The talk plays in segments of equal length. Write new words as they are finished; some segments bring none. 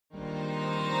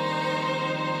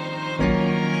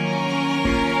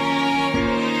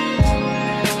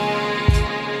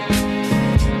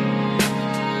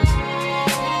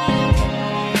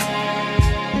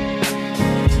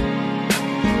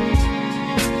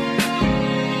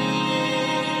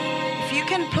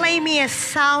play me a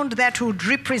sound that would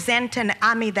represent an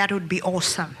army, that would be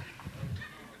awesome.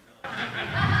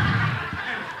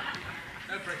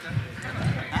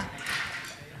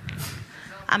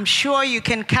 I'm sure you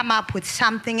can come up with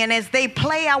something. And as they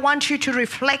play, I want you to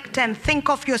reflect and think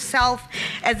of yourself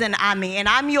as an army. And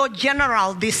I'm your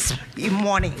general this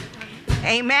morning.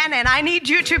 Amen. And I need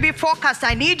you to be focused.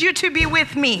 I need you to be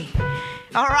with me.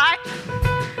 All right?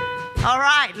 All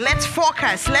right. Let's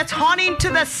focus. Let's hone into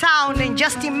the sound and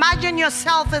just imagine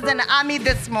yourself as an army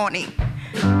this morning.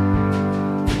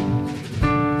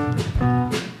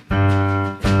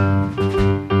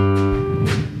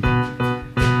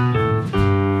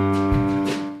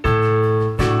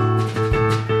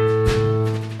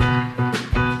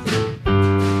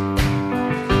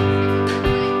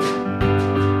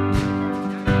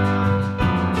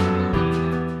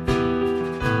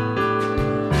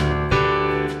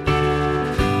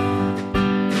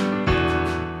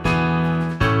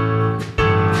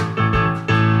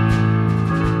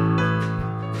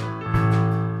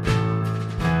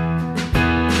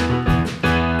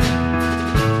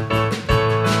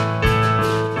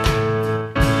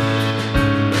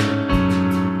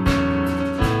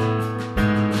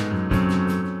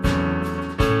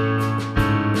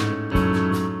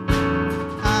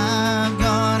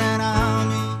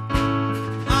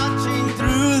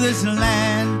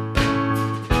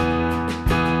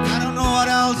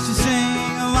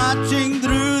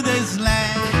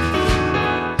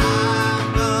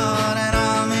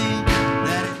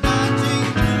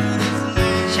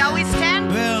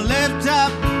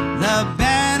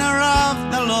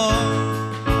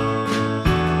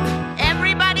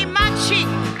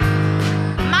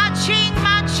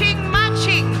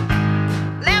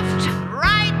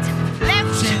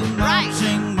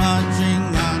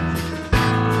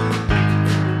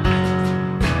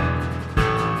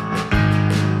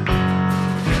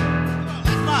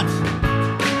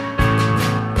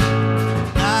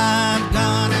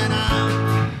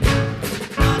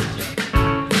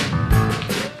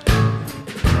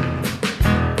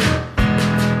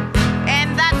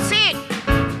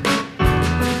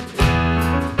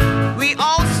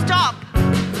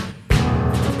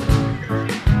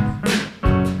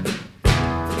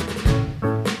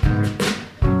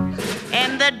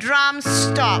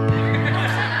 Stop.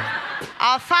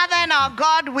 Our Father and our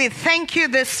God, we thank you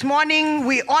this morning.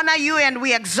 We honor you and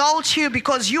we exalt you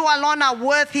because you alone are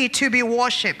worthy to be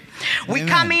worshipped. We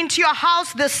come into your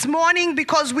house this morning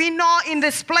because we know in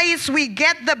this place we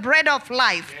get the bread of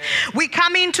life. We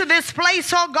come into this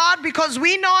place, oh God, because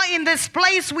we know in this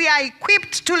place we are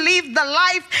equipped to live the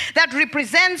life that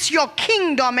represents your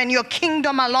kingdom and your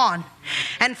kingdom alone.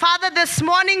 And Father, this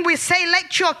morning we say,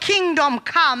 let your kingdom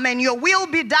come and your will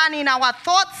be done in our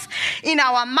thoughts, in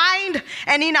our mind,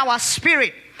 and in our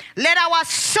spirit. Let our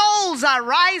souls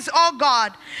arise, oh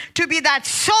God, to be that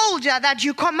soldier that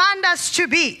you command us to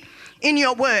be in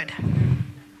your word.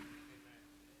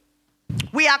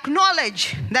 We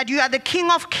acknowledge that you are the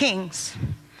King of Kings,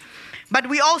 but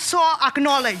we also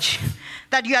acknowledge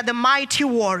that you are the mighty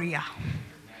warrior.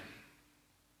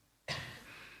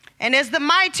 And as the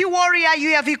mighty warrior,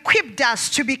 you have equipped us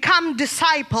to become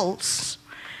disciples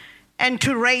and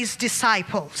to raise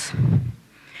disciples.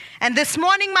 And this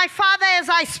morning, my Father, as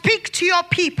I speak to your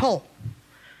people,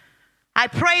 I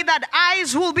pray that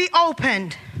eyes will be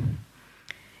opened,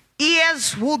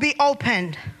 ears will be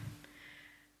opened,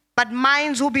 but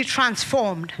minds will be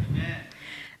transformed. Amen.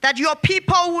 That your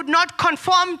people would not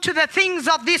conform to the things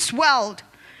of this world,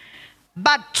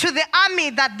 but to the army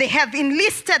that they have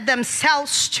enlisted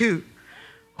themselves to,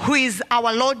 who is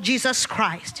our Lord Jesus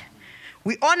Christ.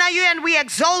 We honor you and we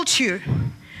exalt you.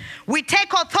 We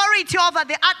take authority over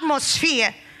the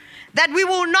atmosphere, that we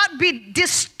will not be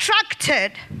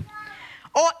distracted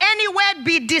or anywhere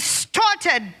be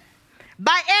distorted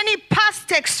by any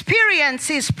past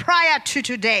experiences prior to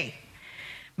today.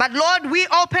 But Lord, we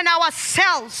open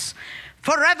ourselves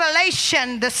for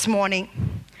revelation this morning.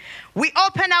 We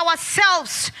open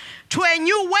ourselves to a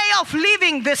new way of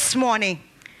living this morning.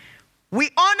 We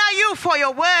honor you for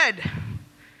your word.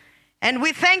 And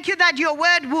we thank you that your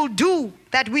word will do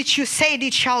that which you said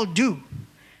it shall do.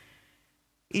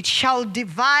 It shall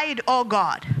divide, O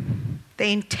God, the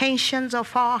intentions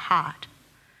of our heart.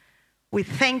 We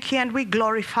thank you and we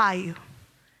glorify you.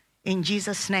 In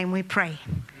Jesus' name we pray.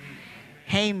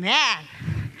 Amen.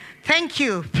 Thank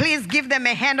you. Please give them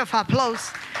a hand of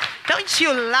applause. Don't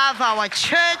you love our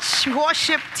church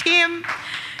worship team?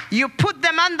 You put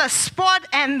them on the spot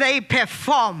and they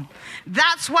perform.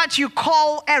 That's what you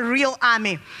call a real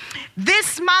army.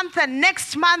 This month and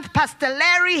next month, Pastor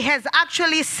Larry has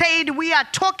actually said we are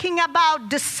talking about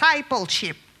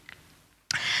discipleship.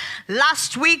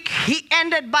 Last week, he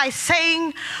ended by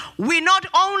saying, we not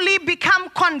only become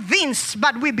convinced,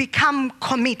 but we become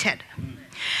committed.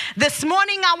 This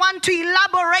morning, I want to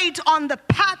elaborate on the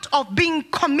part of being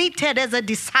committed as a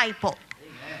disciple.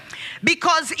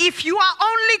 Because if you are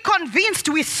only convinced,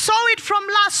 we saw it from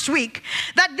last week,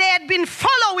 that they had been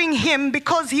following him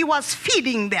because he was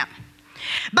feeding them.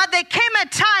 But there came a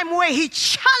time where he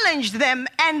challenged them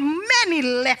and many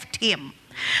left him.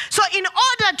 So in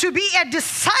order to be a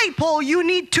disciple, you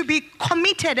need to be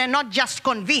committed and not just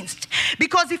convinced.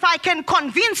 Because if I can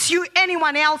convince you,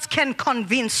 anyone else can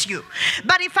convince you.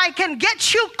 But if I can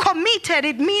get you committed,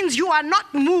 it means you are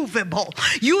not movable.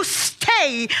 You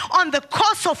stay on the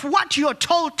course of what you're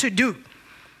told to do.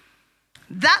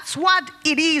 That's what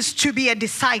it is to be a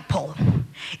disciple.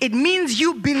 It means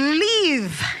you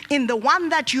believe in the one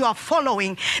that you are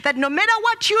following, that no matter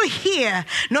what you hear,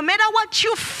 no matter what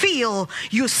you feel,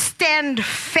 you stand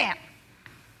firm.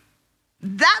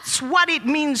 That's what it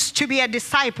means to be a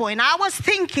disciple. And I was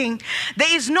thinking,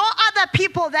 there is no other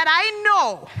people that I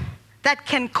know that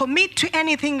can commit to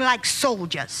anything like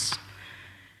soldiers.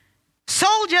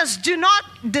 Soldiers do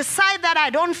not decide that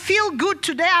I don't feel good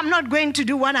today, I'm not going to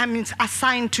do what I'm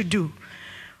assigned to do.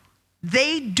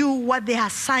 They do what they are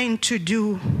assigned to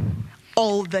do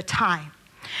all the time.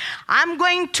 I'm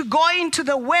going to go into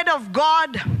the Word of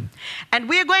God, and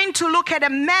we're going to look at a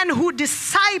man who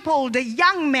discipled a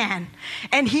young man,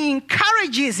 and he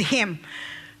encourages him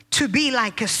to be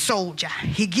like a soldier.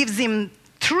 He gives him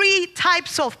 3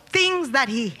 types of things that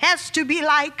he has to be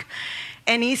like,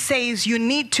 and he says, you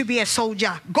need to be a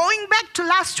soldier. Going back to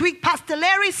last week, Pastor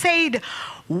Larry said,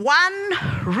 one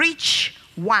reach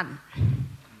one.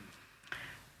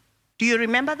 Do you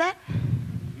remember that?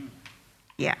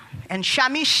 Yeah. And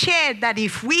Shami shared that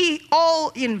if we all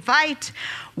invite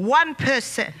one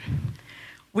person,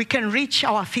 we can reach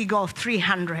our figure of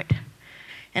 300.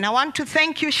 And I want to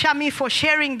thank you, Shami, for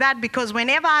sharing that, because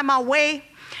whenever I'm away,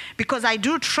 because I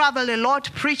do travel a lot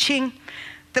preaching,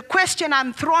 the question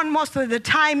I'm thrown most of the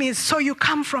time is, so you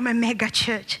come from a mega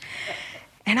church?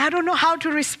 And I don't know how to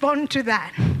respond to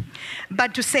that,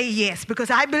 but to say yes,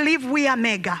 because I believe we are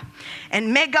mega.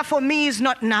 And mega for me is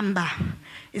not number,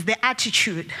 it's the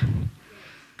attitude.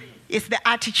 It's the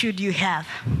attitude you have.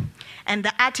 And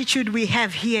the attitude we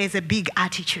have here is a big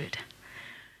attitude.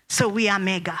 So we are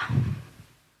mega.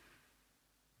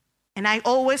 And I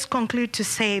always conclude to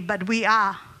say, but we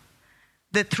are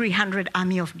the 300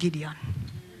 army of Gideon.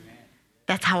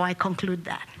 That's how I conclude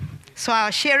that. So I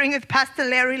was sharing with Pastor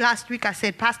Larry last week. I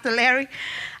said, Pastor Larry,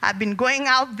 I've been going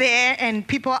out there and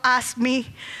people ask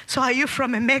me, so are you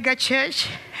from a mega church?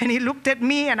 And he looked at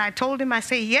me and I told him, I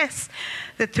say, yes,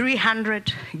 the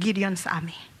 300 Gideon's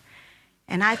army.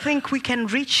 And I think we can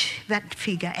reach that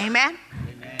figure. Amen?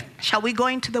 Amen. Shall we go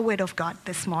into the Word of God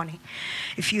this morning?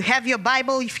 If you have your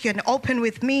Bible, if you can open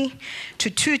with me to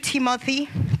 2 Timothy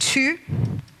 2.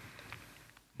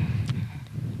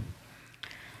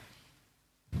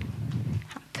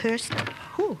 Thirsty.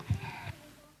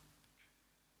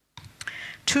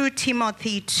 2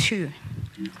 Timothy 2.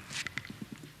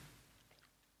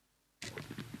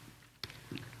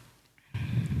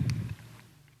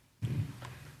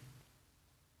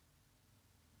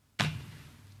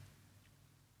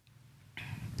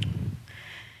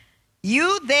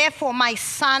 You therefore, my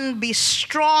son, be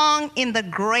strong in the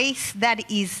grace that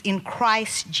is in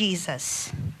Christ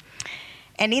Jesus,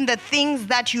 and in the things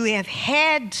that you have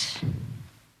heard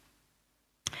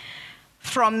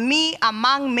from me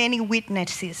among many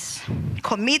witnesses.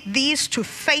 Commit these to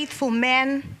faithful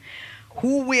men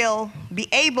who will be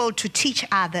able to teach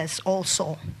others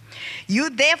also. You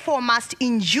therefore must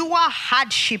endure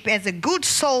hardship as a good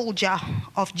soldier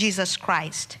of Jesus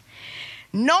Christ.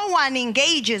 No one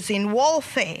engages in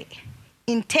warfare,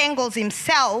 entangles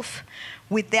himself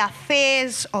with the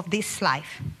affairs of this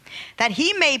life, that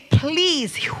he may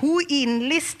please who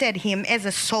enlisted him as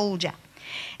a soldier.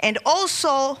 And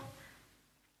also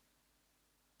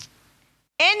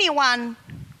anyone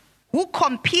who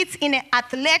competes in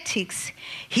athletics,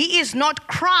 he is not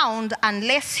crowned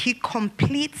unless he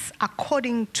completes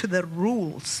according to the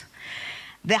rules.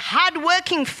 The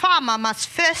hard-working farmer must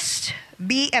first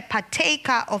be a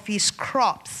partaker of his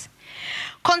crops.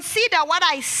 Consider what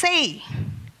I say,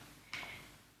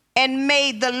 and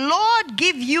may the Lord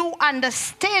give you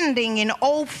understanding in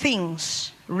all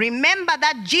things. Remember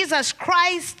that Jesus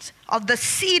Christ, of the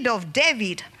seed of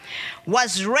David,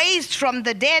 was raised from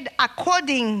the dead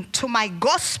according to my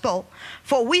gospel,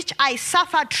 for which I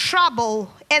suffer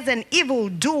trouble as an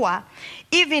evildoer,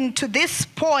 even to this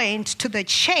point, to the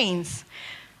chains.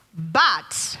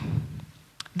 But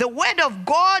the word of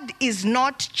God is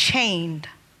not chained.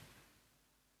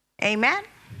 Amen.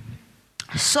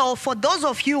 So for those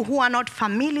of you who are not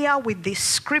familiar with this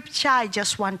scripture, I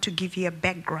just want to give you a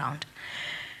background.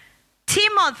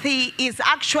 Timothy is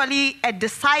actually a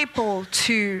disciple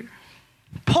to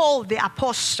Paul the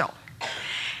apostle.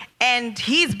 And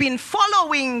he's been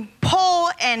following Paul,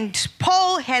 and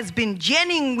Paul has been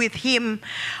journeying with him.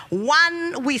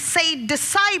 One, we say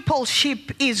discipleship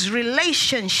is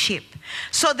relationship.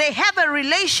 So they have a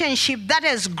relationship that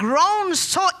has grown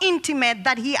so intimate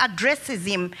that he addresses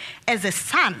him as a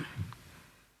son.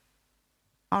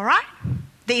 All right?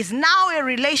 There is now a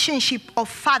relationship of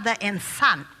father and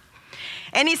son.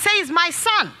 And he says, my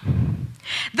son,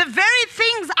 the very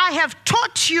things I have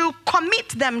taught you, commit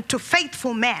them to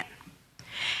faithful men.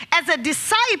 As a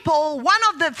disciple, one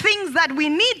of the things that we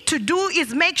need to do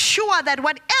is make sure that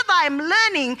whatever I'm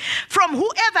learning from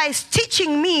whoever is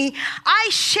teaching me, I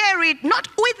share it not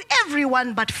with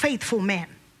everyone, but faithful men.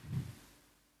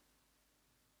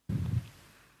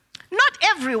 Not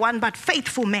everyone, but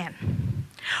faithful men.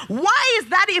 Why is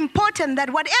that important?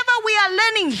 That whatever we are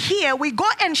learning here, we go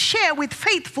and share with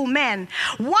faithful men.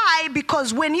 Why?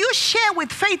 Because when you share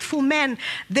with faithful men,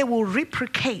 they will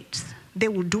replicate. They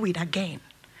will do it again.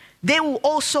 They will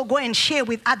also go and share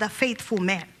with other faithful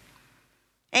men.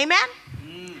 Amen?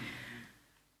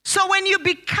 So when you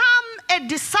become a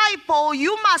disciple,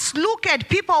 you must look at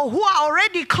people who are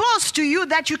already close to you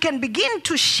that you can begin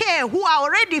to share, who are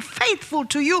already faithful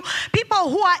to you, people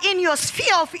who are in your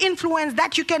sphere of influence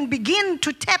that you can begin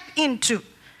to tap into.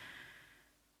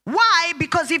 Why?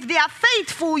 Because if they are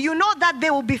faithful, you know that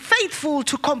they will be faithful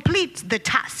to complete the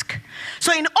task.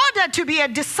 So in order to be a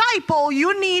disciple,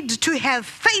 you need to have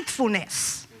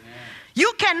faithfulness. Amen.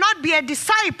 You cannot be a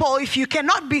disciple if you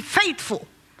cannot be faithful.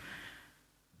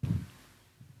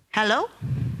 Hello?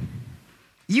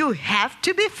 You have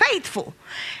to be faithful.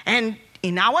 And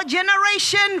in our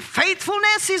generation,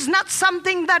 faithfulness is not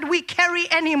something that we carry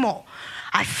anymore.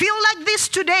 I feel like this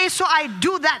today, so I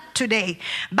do that today.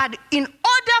 But in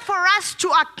order for us to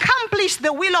accomplish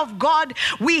the will of God,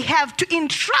 we have to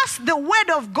entrust the word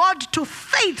of God to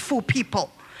faithful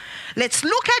people. Let's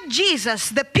look at Jesus.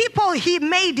 The people he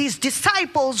made his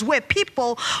disciples were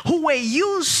people who were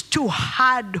used to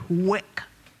hard work.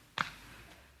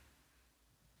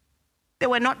 They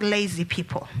were not lazy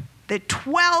people. The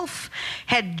 12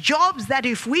 had jobs that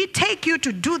if we take you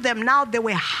to do them now, they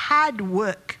were hard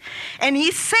work. And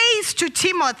he says to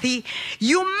Timothy,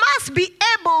 you must be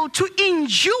able to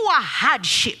endure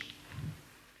hardship.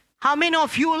 How many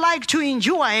of you like to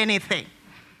endure anything?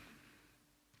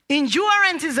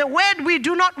 Endurance is a word we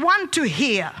do not want to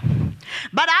hear.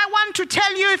 But I want to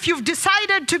tell you, if you've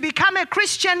decided to become a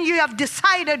Christian, you have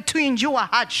decided to endure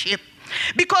hardship.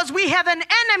 Because we have an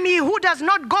enemy who does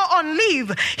not go on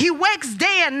leave. He works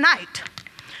day and night.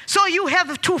 So you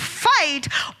have to fight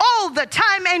all the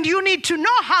time, and you need to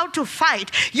know how to fight.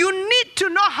 You need to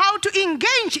know how to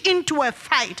engage into a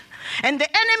fight. And the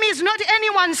enemy is not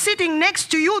anyone sitting next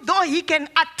to you, though he can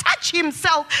attach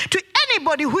himself to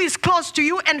anybody who is close to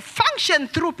you and function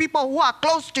through people who are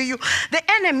close to you. The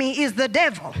enemy is the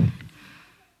devil.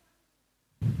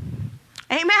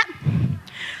 Amen?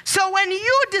 So when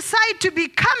you decide to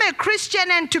become a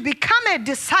Christian and to become a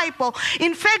disciple,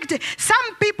 in fact,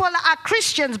 some people are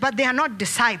Christians, but they are not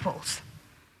disciples.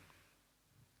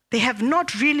 They have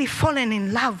not really fallen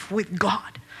in love with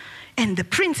God and the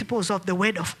principles of the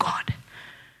Word of God.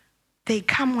 They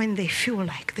come when they feel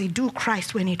like. They do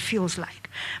Christ when it feels like.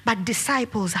 But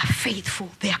disciples are faithful.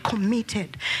 They are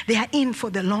committed. They are in for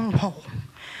the long haul.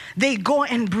 They go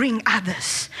and bring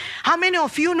others. How many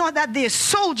of you know that there's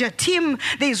soldier team?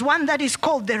 There's one that is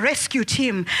called the rescue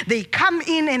team. They come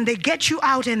in and they get you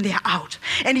out and they're out.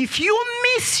 And if you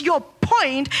miss your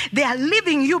point, they are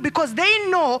leaving you because they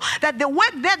know that the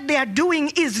work that they are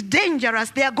doing is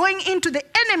dangerous. They are going into the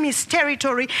enemy's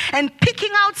territory and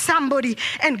picking out somebody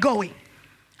and going.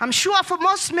 I'm sure for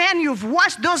most men, you've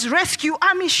watched those rescue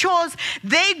army shows.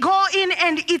 They go in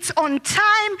and it's on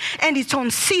time and it's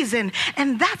on season.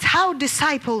 And that's how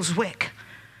disciples work.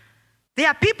 There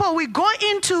are people we go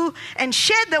into and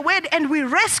share the word and we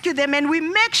rescue them and we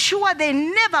make sure they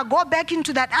never go back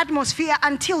into that atmosphere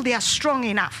until they are strong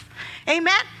enough.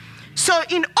 Amen? So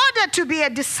in order to be a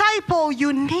disciple,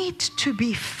 you need to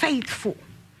be faithful.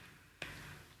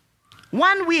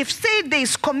 One, we've said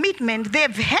there's commitment.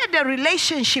 They've had a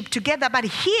relationship together. But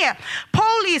here,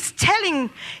 Paul is telling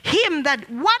him that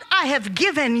what I have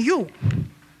given you,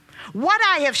 what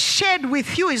I have shared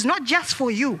with you is not just for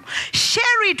you.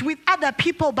 Share it with other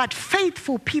people, but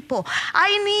faithful people.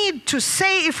 I need to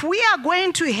say, if we are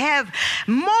going to have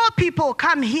more people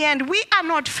come here and we are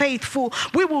not faithful,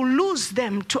 we will lose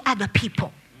them to other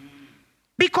people.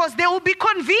 because they will be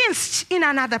convinced in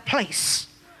another place.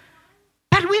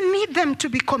 But we need them to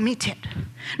be committed.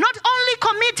 Not only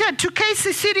committed to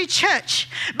KC City Church,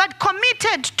 but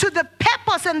committed to the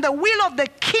purpose and the will of the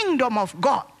kingdom of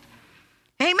God.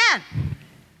 Amen.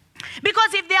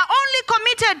 Because if they are only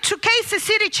committed to KC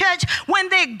City Church, when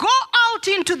they go out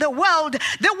into the world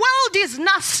is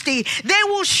nasty. They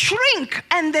will shrink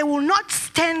and they will not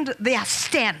stand their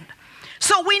stand.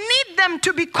 So we need them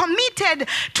to be committed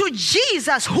to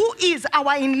Jesus, who is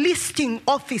our enlisting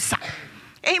officer.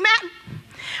 Amen.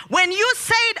 When you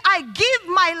said, I give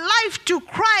my life to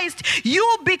Christ,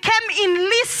 you became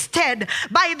enlisted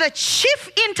by the chief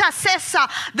intercessor,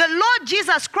 the Lord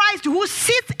Jesus Christ, who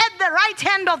sits at the right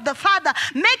hand of the Father,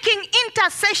 making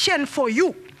intercession for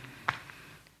you.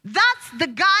 That's the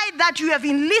guy that you have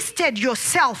enlisted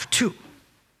yourself to.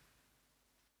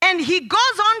 And he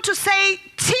goes on to say,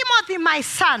 Timothy, my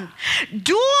son,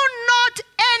 do not,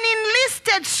 an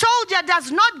enlisted soldier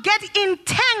does not get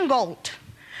entangled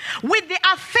with the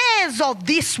affairs of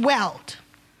this world.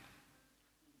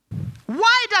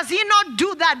 Why does he not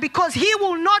do that? Because he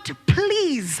will not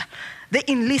please the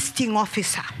enlisting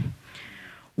officer.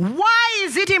 Why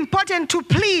is it important to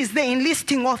please the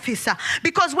enlisting officer?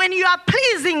 Because when you are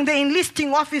pleasing the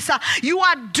enlisting officer, you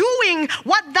are doing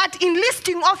what that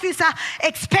enlisting officer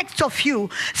expects of you.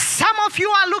 Some of you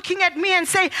are looking at me and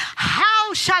say,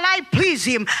 how shall I please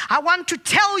him? I want to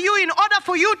tell you, in order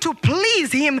for you to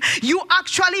please him, you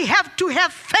actually have to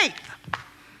have faith.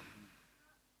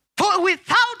 For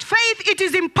without faith, it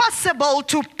is impossible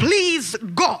to please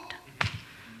God.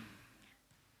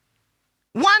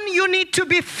 One, you need to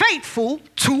be faithful.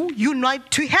 Two, you need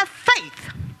to have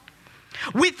faith.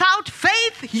 Without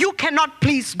faith, you cannot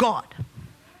please God.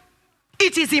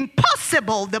 It is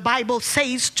impossible, the Bible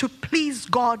says, to please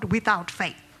God without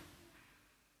faith.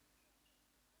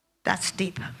 That's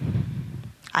deep.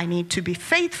 I need to be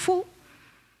faithful.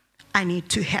 I need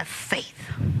to have faith.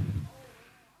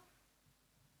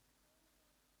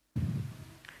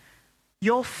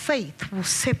 Your faith will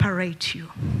separate you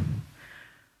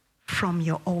from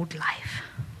your old life.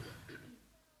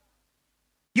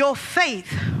 Your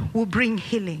faith will bring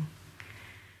healing.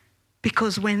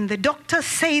 Because when the doctors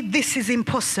say this is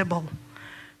impossible,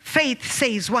 faith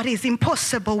says what is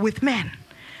impossible with man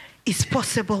is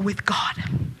possible with God.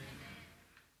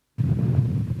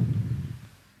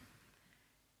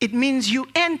 It means you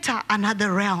enter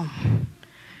another realm.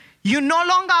 You're no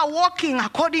longer walking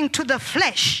according to the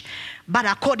flesh, but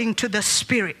according to the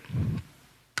Spirit.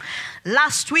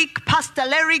 Last week, Pastor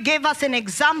Larry gave us an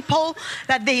example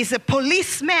that there is a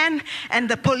policeman, and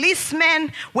the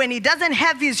policeman, when he doesn't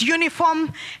have his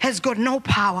uniform, has got no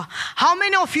power. How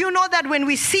many of you know that when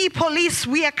we see police,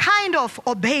 we are kind of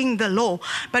obeying the law,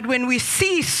 but when we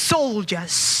see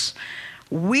soldiers,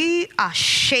 we are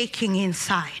shaking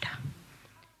inside?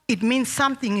 It means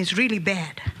something is really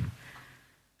bad.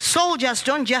 Soldiers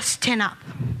don't just stand up.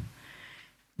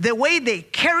 The way they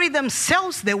carry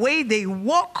themselves, the way they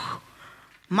walk,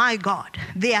 my God,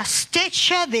 their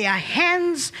stature, their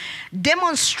hands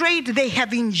demonstrate they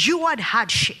have endured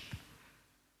hardship.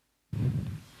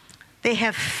 They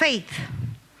have faith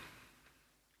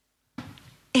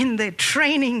in the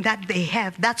training that they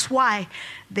have. That's why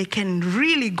they can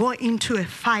really go into a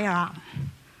firearm.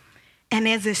 And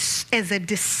as a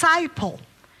disciple,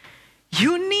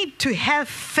 you need to have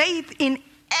faith in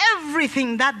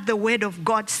everything that the Word of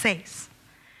God says.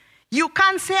 You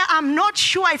can't say, I'm not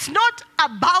sure. It's not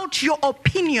about your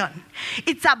opinion.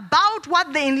 It's about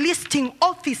what the enlisting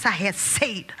officer has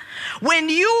said. When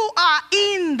you are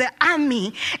in the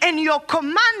army and your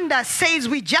commander says,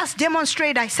 we just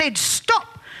demonstrate, I said, stop.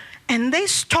 And they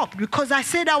stopped because I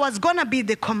said I was going to be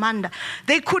the commander.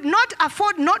 They could not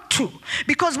afford not to,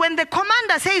 because when the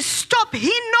commander says stop,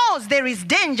 he knows there is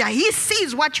danger. He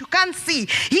sees what you can't see.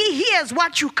 He hears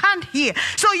what you can't hear.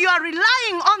 So you are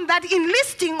relying on that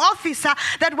enlisting officer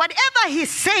that whatever he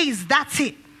says, that's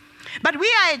it. But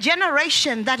we are a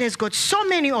generation that has got so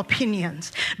many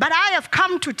opinions. But I have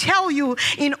come to tell you,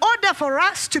 in order for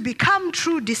us to become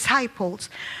true disciples,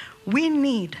 we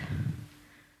need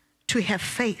to have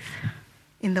faith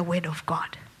in the Word of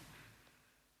God.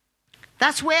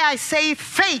 That's where I say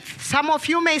faith. Some of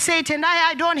you may say, tonight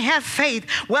I don't have faith.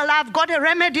 Well, I've got a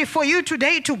remedy for you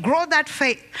today to grow that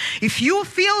faith. If you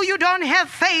feel you don't have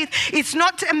faith, it's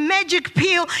not a magic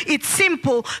pill. It's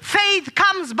simple. Faith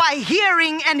comes by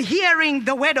hearing, and hearing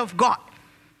the Word of God.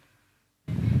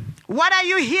 What are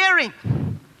you hearing?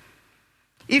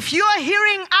 If you're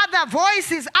hearing other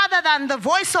voices other than the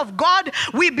voice of God,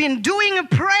 we've been doing a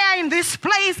prayer in this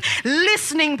place,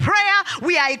 listening prayer.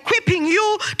 We are equipping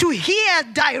you to hear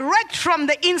direct from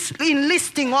the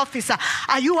enlisting officer.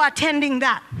 Are you attending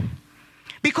that?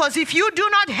 Because if you do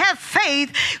not have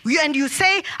faith, and you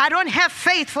say, I don't have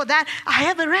faith for that, I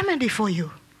have a remedy for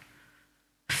you.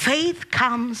 Faith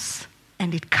comes,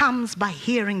 and it comes by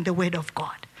hearing the word of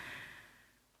God.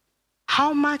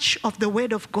 How much of the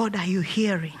word of God are you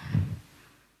hearing?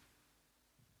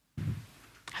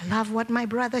 I love what my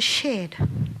brother shared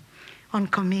on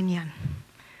communion,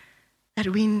 that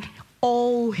we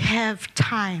all have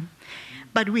time,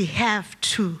 but we have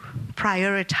to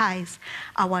prioritize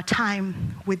our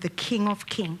time with the King of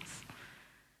Kings.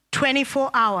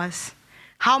 24 hours.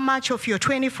 How much of your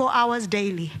 24 hours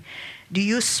daily do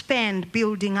you spend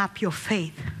building up your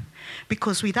faith?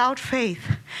 Because without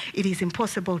faith, it is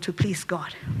impossible to please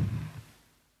God.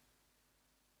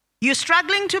 You're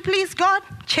struggling to please God?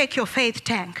 Check your faith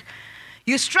tank.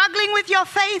 You're struggling with your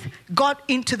faith? Go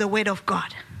into the word of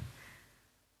God.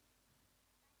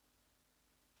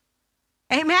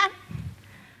 Amen?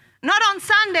 Not on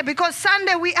Sunday, because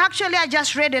Sunday I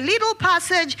just read a little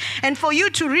passage, and for you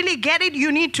to really get it,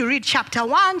 you need to read chapter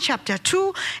 1, chapter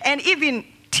 2, and even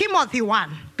Timothy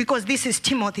 1, because this is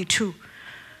Timothy 2.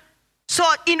 So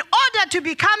in order to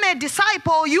become a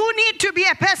disciple, you need to be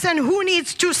a person who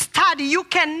needs to study. You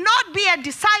cannot be a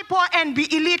disciple and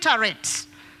be illiterate.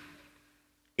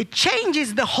 It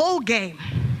changes the whole game.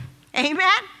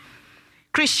 Amen?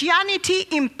 Christianity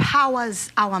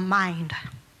empowers our mind.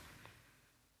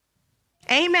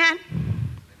 Amen?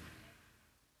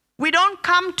 We don't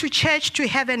come to church to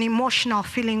have an emotional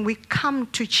feeling. We come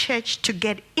to church to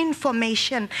get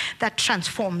information that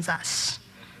transforms us.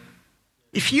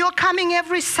 If you're coming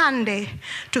every Sunday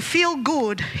to feel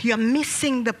good, you're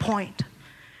missing the point.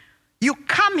 You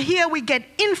come here, we get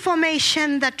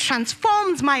information that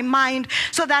transforms my mind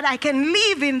so that I can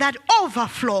live in that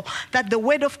overflow that the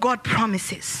Word of God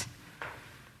promises.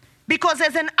 Because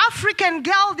as an African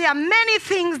girl, there are many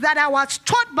things that I was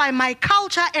taught by my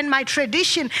culture and my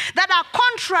tradition that are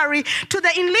contrary to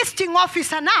the enlisting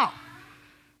officer now.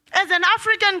 As an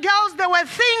African girl, there were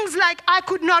things like I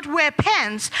could not wear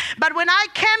pants. But when I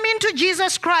came into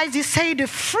Jesus Christ, he said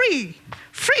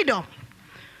freedom.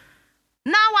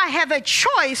 Now I have a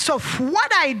choice of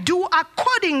what I do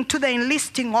according to the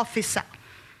enlisting officer.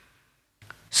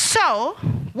 So,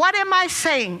 what am I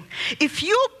saying? If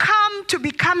you come to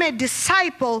become a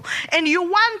disciple and you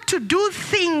want to do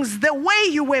things the way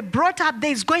you were brought up,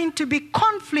 there's going to be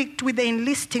conflict with the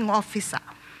enlisting officer.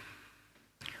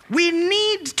 We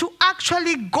need to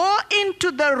actually go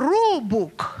into the rule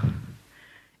book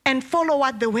and follow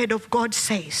what the Word of God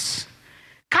says.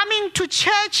 Coming to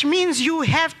church means you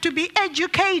have to be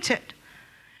educated.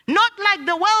 Not like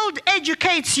the world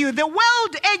educates you. The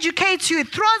world educates you. It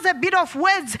throws a bit of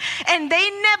words and they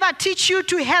never teach you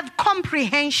to have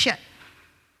comprehension.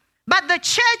 But the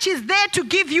church is there to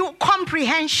give you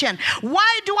comprehension.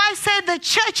 Why do I say the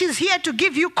church is here to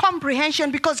give you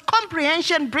comprehension? Because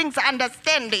comprehension brings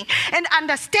understanding. And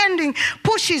understanding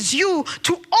pushes you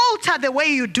to alter the way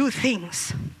you do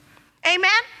things.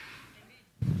 Amen?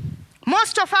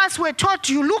 Most of us were taught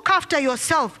you look after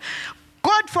yourself.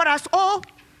 God for us all,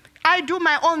 I do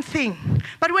my own thing.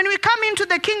 But when we come into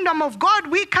the kingdom of God,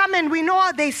 we come and we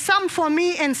know there's some for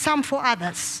me and some for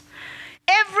others.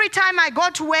 Every time I go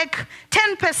to work,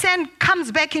 10%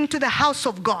 comes back into the house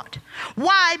of God.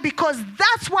 Why? Because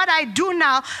that's what I do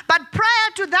now. But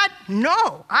prior to that,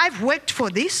 no, I've worked for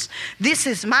this. This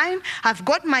is mine. I've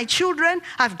got my children.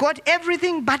 I've got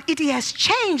everything. But it has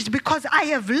changed because I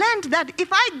have learned that if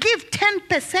I give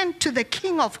 10% to the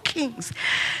King of Kings,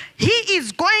 he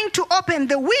is going to open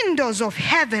the windows of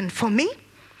heaven for me.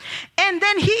 And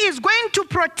then he is going to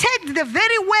protect the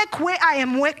very work where I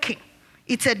am working.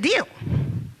 It's a deal.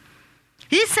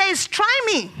 He says, try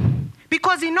me.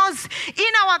 Because he knows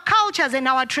in our cultures and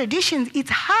our traditions,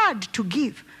 it's hard to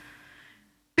give.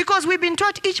 Because we've been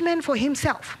taught each man for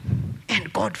himself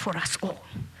and God for us all.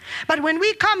 But when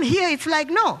we come here, it's like,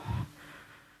 no.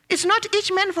 It's not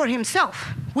each man for himself.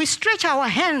 We stretch our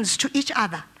hands to each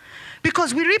other.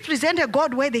 Because we represent a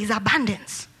God where there is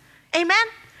abundance. Amen?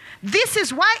 This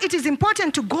is why it is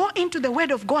important to go into the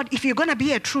Word of God if you're going to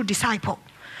be a true disciple.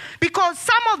 Because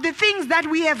some of the things that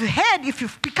we have heard, if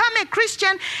you've become a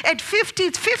Christian at 50,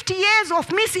 it's 50 years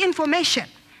of misinformation.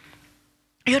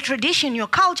 Your tradition, your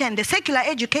culture, and the secular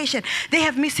education, they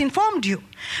have misinformed you.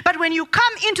 But when you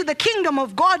come into the kingdom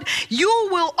of God, you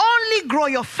will only grow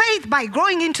your faith by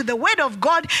growing into the word of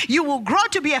God. You will grow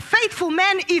to be a faithful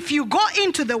man if you go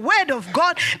into the word of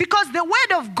God, because the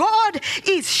word of God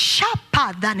is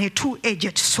sharper than a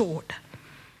two-edged sword.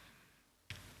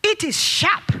 It is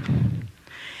sharp.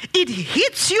 It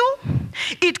hits you.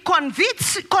 It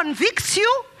convicts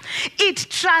you. It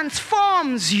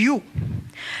transforms you.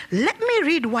 Let me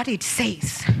read what it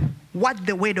says, what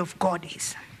the word of God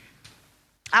is.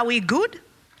 Are we good?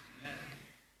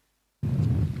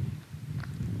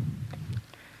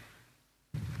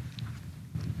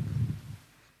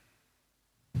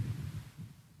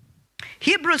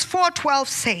 Hebrews 4:12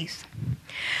 says,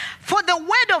 "For the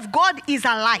word of God is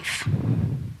alive.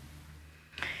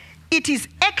 It is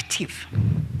active.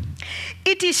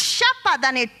 It is sharper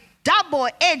than a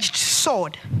double-edged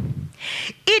sword.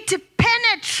 It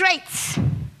penetrates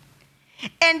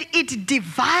and it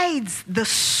divides the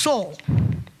soul,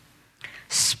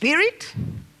 spirit,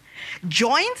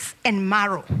 joints, and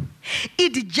marrow.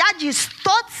 It judges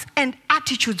thoughts and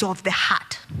attitudes of the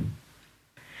heart."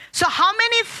 So how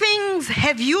many things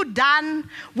have you done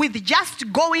with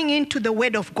just going into the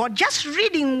word of God? Just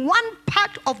reading one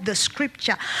part of the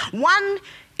scripture. One,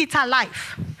 it's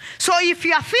alive. So if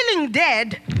you are feeling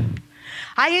dead,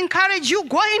 I encourage you,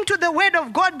 go into the word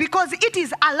of God because it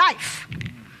is alive.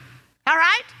 All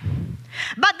right?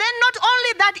 But then not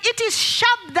only that, it is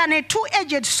sharp than a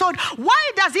two-edged sword.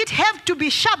 Why does it have to be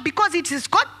sharp? Because it has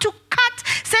got to cut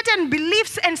certain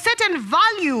beliefs and certain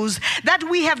values that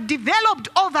we have developed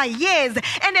over years.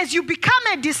 And as you become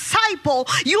a disciple,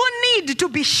 you need to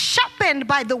be sharpened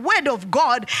by the word of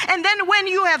God. And then when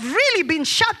you have really been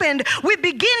sharpened, we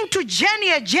begin to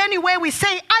journey a journey where we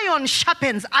say iron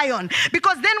sharpens iron.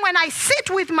 Because then when I sit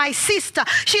with my sister,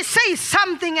 she says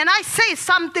something and I say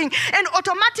something, and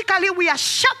automatically we are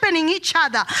sharpening each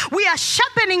other. We are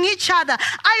sharpening each other.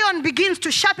 Iron begins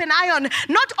to sharpen iron,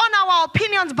 not on our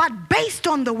opinions, but based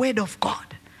on the word of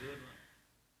God.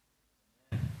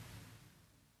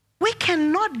 We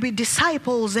cannot be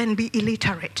disciples and be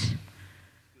illiterate.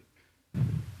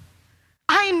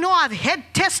 I know I've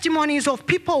had testimonies of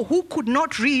people who could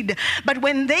not read, but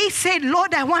when they said,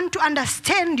 "Lord, I want to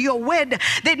understand your word,"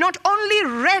 they not only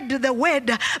read the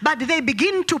word, but they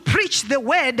begin to preach the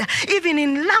word, even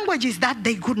in languages that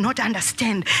they could not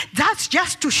understand. That's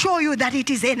just to show you that it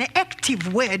is an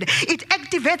active word. It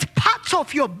activates parts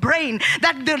of your brain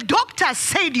that the doctor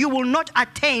said you will not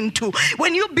attain to.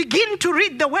 When you begin to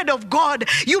read the word of God,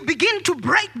 you begin to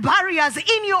break barriers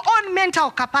in your own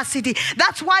mental capacity.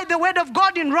 That's why the word of God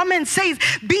in Romans says,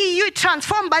 "Be ye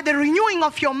transformed by the renewing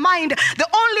of your mind." The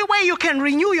only way you can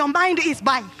renew your mind is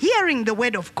by hearing the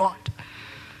word of God.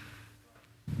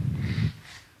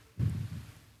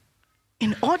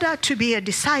 In order to be a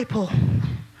disciple,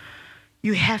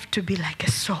 you have to be like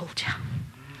a soldier.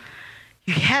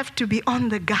 You have to be on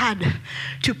the guard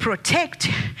to protect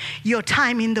your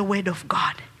time in the word of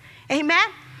God. Amen?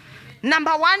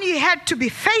 Number one, you have to be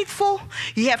faithful.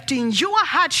 You have to endure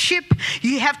hardship.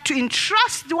 You have to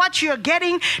entrust what you're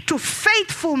getting to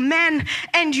faithful men.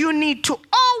 And you need to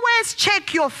always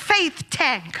check your faith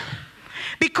tank.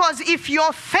 Because if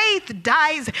your faith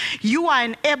dies, you are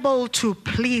unable to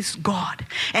please God.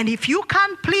 And if you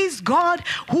can't please God,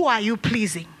 who are you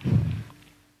pleasing?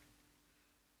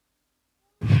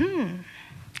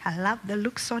 I love the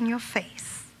looks on your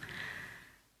face.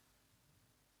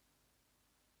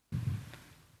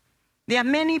 There are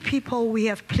many people we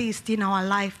have pleased in our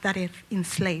life that have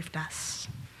enslaved us.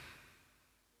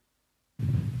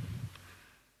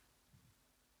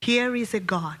 Here is a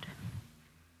God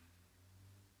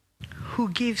who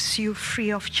gives you free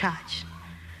of charge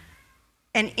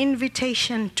an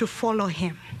invitation to follow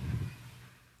him.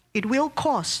 It will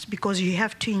cost because you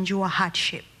have to endure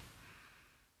hardship.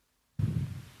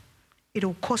 It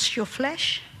will cost your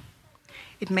flesh.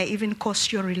 It may even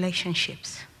cost your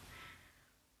relationships.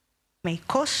 May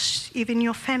cost even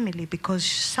your family, because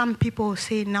some people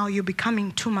say now you're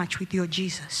becoming too much with your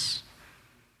Jesus.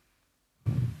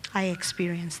 I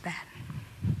experienced that.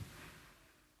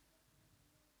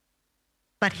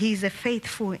 But he's a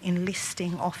faithful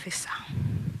enlisting officer.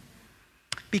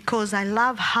 Because I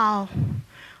love how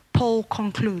Paul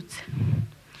concludes.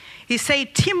 He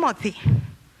said, "Timothy,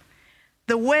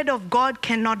 the word of God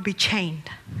cannot be chained."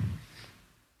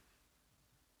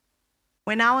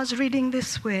 When I was reading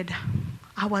this word,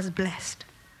 I was blessed.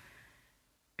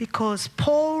 Because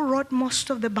Paul wrote most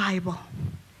of the Bible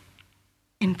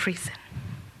in prison.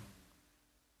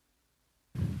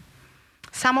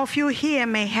 Some of you here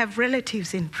may have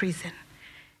relatives in prison,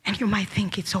 and you might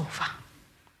think it's over.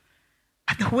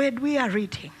 the word we are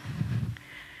reading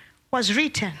was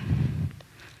written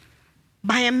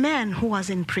by a man who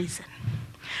was in prison,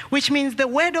 which means the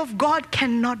word of God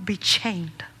cannot be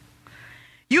chained.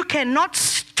 You cannot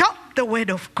stop the word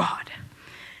of God.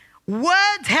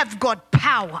 Words have got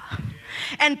power,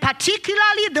 and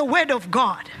particularly the word of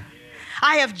God.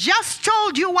 I have just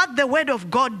told you what the word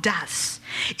of God does.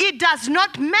 It does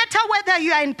not matter whether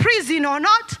you are in prison or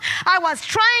not. I was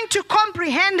trying to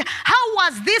comprehend how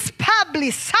was this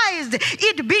publicized,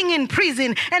 it being in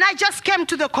prison. And I just came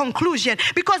to the conclusion,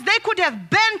 because they could have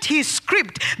bent his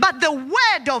script, but the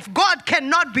word of God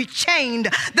cannot be chained.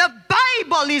 The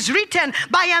Bible is written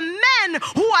by a man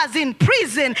who was in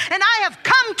prison. And I have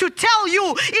come to tell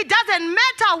you, it doesn't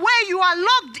matter where you are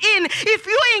logged in. If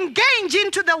you engage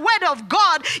into the word of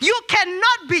God, you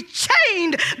cannot be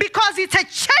chained, because it's a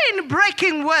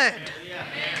chain-breaking word.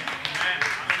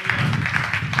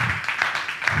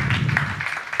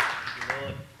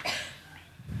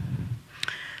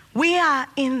 We are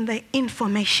in the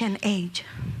information age,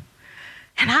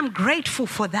 and I'm grateful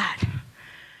for that.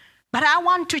 But I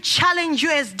want to challenge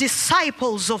you as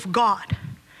disciples of God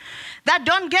that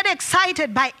don't get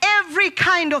excited by every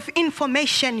kind of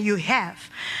information you have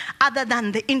other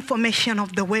than the information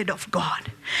of the word of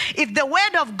God. If the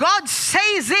word of God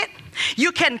says it,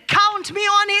 you can count me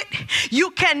on it.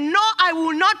 You can know I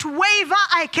will not waver.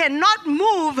 I cannot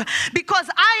move, because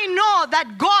I know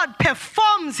that God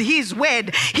performs his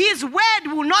word. His word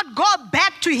will not go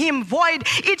back to him void.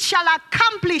 It shall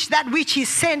accomplish that which he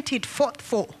sent it forth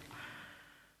for.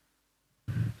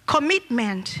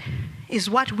 Commitment is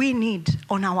what we need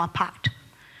on our part.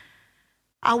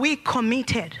 Are we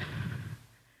committed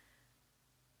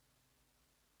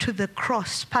to the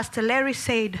cross? Pastor Larry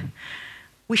said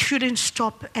we shouldn't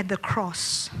stop at the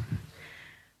cross,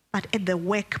 but at the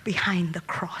work behind the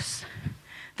cross.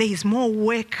 There is more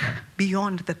work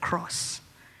beyond the cross.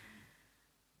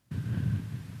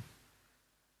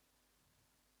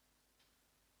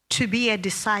 To be a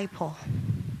disciple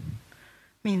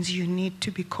means you need to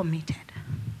be committed.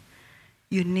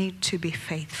 You need to be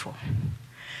faithful.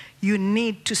 You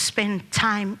need to spend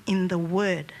time in the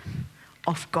word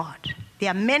of God. There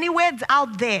are many words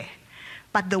out there,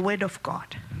 but the word of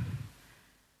God.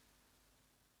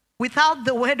 Without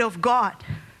the word of God,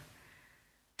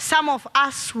 some of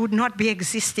us would not be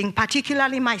existing,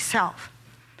 particularly myself.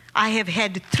 I have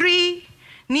had 3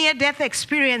 near-death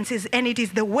experiences, and it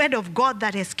is the word of God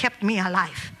that has kept me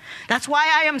alive. That's why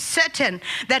I am certain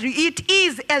that it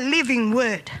is a living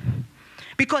word.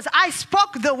 Because I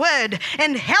spoke the word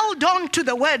and held on to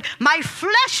the word. My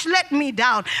flesh let me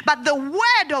down, but the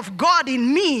word of God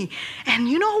in me. And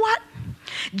you know what?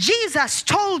 Jesus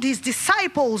told his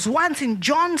disciples once in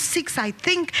John 6, I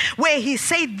think, where he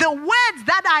said, the words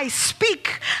that I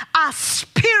speak are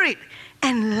spirit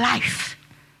and life.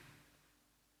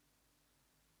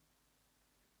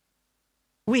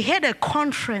 We had a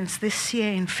conference this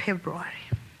year in February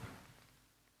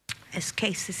as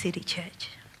Casey City Church.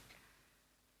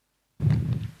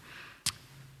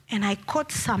 And I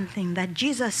caught something that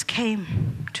Jesus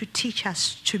came to teach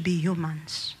us to be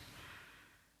humans.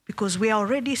 Because we are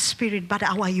already spirit, but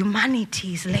our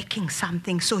humanity is lacking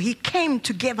something. So he came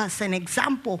to give us an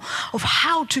example of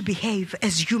how to behave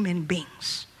as human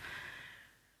beings.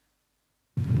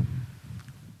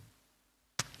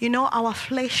 You know, our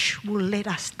flesh will let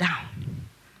us down.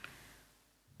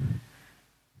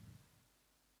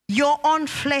 Your own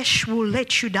flesh will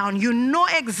let you down. You know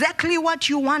exactly what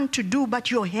you want to do, but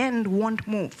your hand won't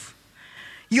move.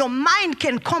 Your mind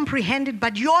can comprehend it,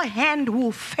 but your hand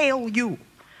will fail you.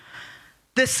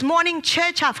 This morning,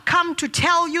 church, I've come to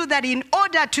tell you that in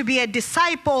order to be a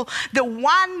disciple, the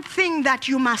one thing that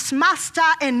you must master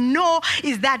and know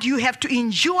is that you have to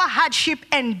endure hardship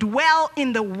and dwell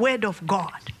in the word of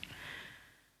God.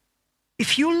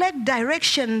 If you lack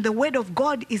direction, the word of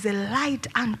God is a light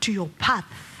unto your path.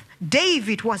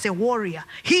 David was a warrior.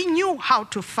 He knew how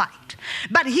to fight,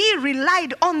 but he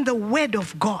relied on the word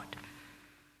of God.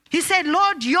 He said,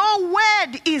 Lord, your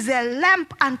word is a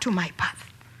lamp unto my path.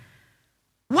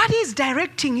 What is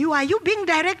directing you? Are you being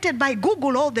directed by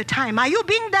Google all the time? Are you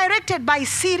being directed by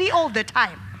Siri all the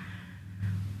time?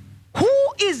 Who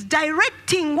is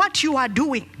directing what you are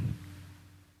doing?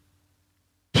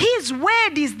 His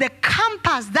word is the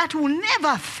compass that will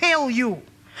never fail you.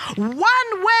 One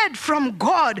word from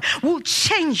God will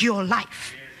change your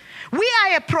life. We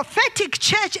are a prophetic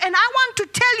church, and I want to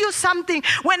tell you something.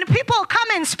 When people come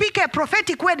and speak a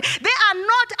prophetic word, they are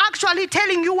not actually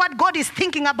telling you what God is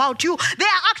thinking about you. They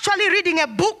are actually reading a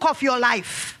book of your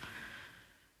life.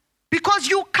 Because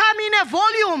you come in a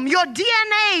volume. Your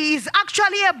DNA is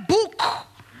actually a book.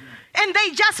 and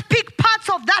they just pick parts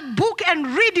of that book and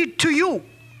read it to you.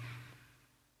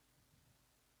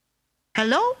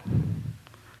 Hello?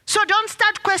 So don't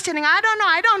start questioning. I don't know,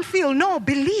 I don't feel. No,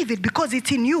 believe it because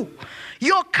it's in you.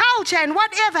 Your culture and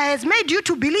whatever has made you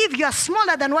to believe you are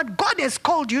smaller than what God has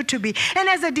called you to be. And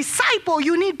as a disciple,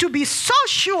 you need to be so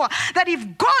sure that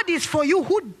if God is for you,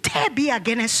 who dare be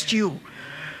against you?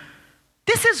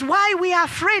 This is why we are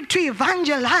afraid to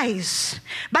evangelize.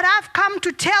 But I've come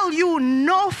to tell you,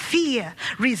 no fear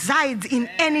resides in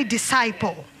any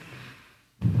disciple.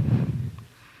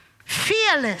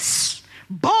 Fearless,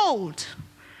 bold.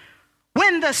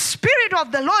 When the Spirit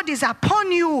of the Lord is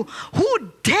upon you,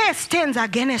 who dare stands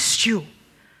against you?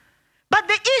 But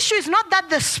the issue is not that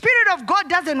the Spirit of God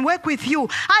doesn't work with you.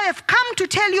 I have come to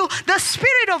tell you the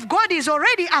Spirit of God is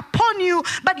already upon you,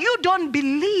 but you don't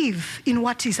believe in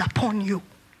what is upon you.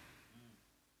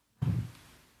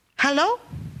 Hello?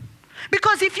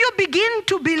 Because if you begin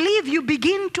to believe, you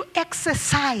begin to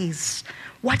exercise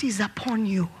what is upon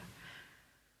you.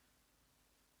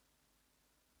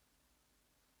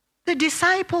 The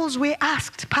disciples were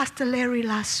asked, Pastor Larry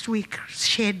last week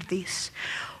shared this,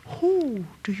 who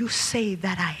do you say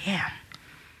that I am?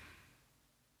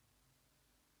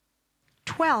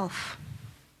 12,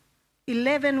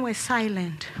 11 were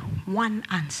silent, 1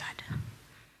 answered.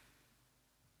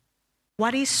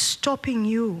 What is stopping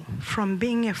you from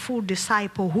being a full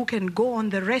disciple who can go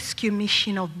on the rescue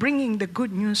mission of bringing the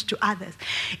good news to others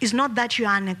is not that you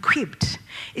are unequipped,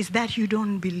 it's that you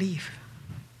don't believe.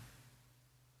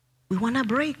 We want to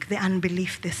break the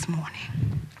unbelief this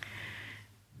morning.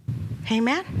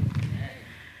 Amen?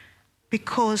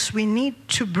 Because we need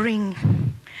to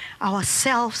bring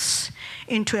ourselves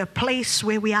into a place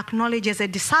where we acknowledge as a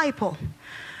disciple,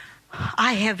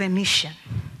 I have a mission.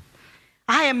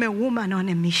 I am a woman on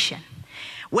a mission.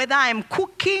 Whether I'm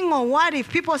cooking or what, if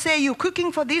people say you're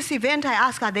cooking for this event, I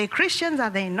ask, are they Christians? Are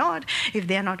they not? If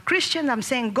they're not Christians, I'm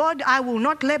saying, God, I will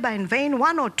not labor in vain.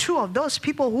 1 or 2 of those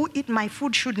people who eat my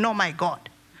food should know my God.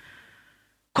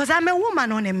 Because I'm a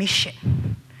woman on a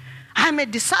mission. I'm a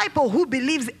disciple who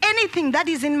believes anything that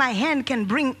is in my hand can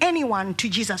bring anyone to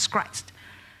Jesus Christ.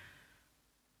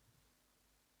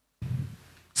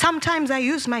 Sometimes I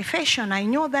use my fashion. I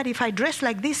know that if I dress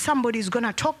like this, somebody's going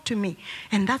to talk to me.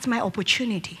 And that's my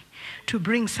opportunity to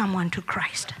bring someone to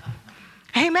Christ.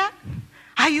 Amen?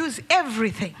 I use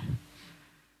everything.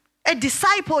 A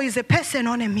disciple is a person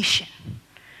on a mission.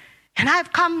 And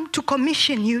I've come to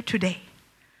commission you today.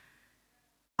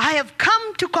 I have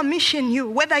come to commission you,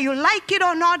 whether you like it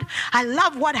or not. I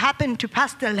love what happened to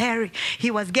Pastor Larry.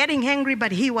 He was getting angry,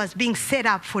 but he was being set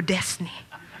up for destiny.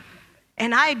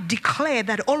 And I declare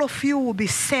that all of you will be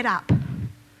set up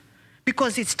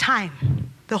because it's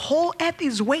time. The whole earth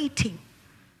is waiting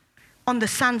on the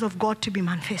sons of God to be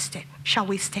manifested. Shall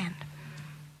we stand?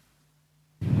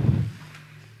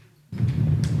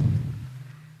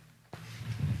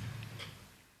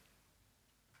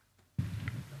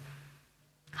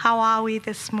 How are we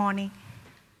this morning?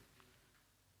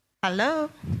 Hello?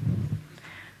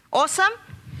 Awesome?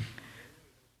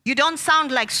 You don't sound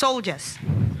like soldiers.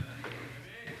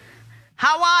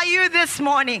 How are you this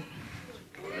morning?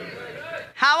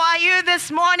 How are you this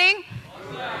morning?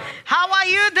 How are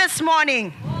you this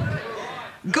morning?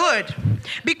 Good.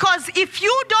 Because if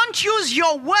you don't use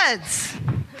your words,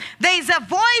 there is a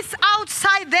voice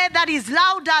outside there that is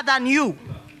louder than you.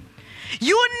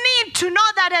 You need to know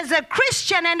that as a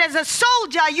Christian and as a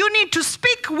soldier, you need to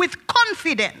speak with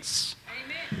confidence.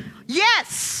 Amen.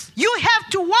 Yes, you have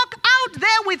to walk out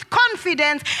there with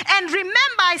confidence. And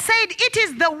remember, I said it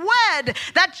is the word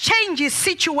that changes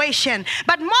situation.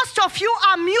 But most of you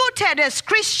are muted as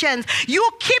Christians. You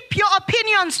keep your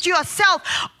opinions to yourself.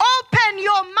 Open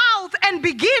your mouth and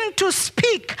begin to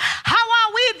speak. How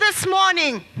are we this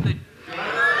morning?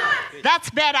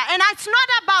 That's better. And it's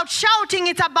not about shouting,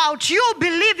 it's about you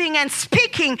believing and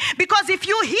speaking. Because if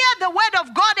you hear the word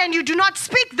of God and you do not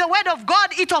speak the word of God,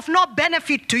 it's of no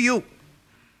benefit to you.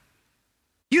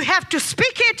 You have to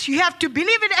speak it, you have to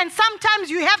believe it, and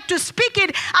sometimes you have to speak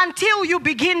it until you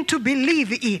begin to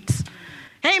believe it.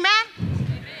 Amen?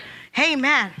 Amen.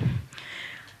 Amen.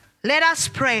 Let us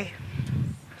pray.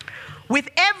 With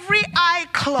every eye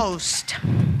closed,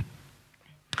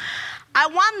 I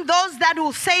want those that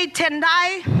will say,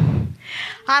 Tendai,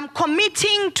 I'm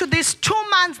committing to these 2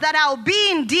 months that I'll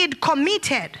be indeed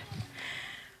committed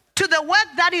to the work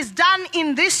that is done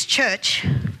in this church,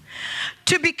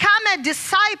 to become a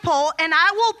disciple, and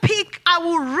I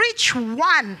will reach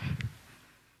one.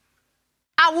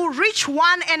 I will reach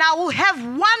one, and I will have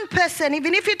one person,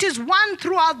 even if it is one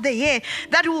throughout the year,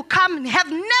 that will come, have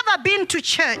never been to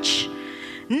church,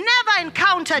 never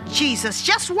encountered Jesus,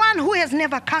 just one who has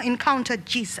never encountered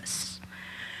Jesus.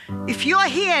 If you're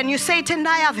here and you say,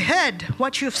 Tendai, I've heard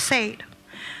what you've said,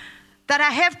 that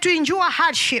I have to endure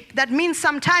hardship, that means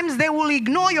sometimes they will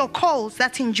ignore your calls,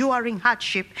 that's enduring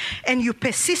hardship, and you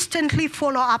persistently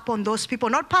follow up on those people,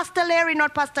 not Pastor Larry,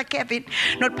 not Pastor Kevin,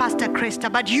 not Pastor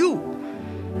Krista, but you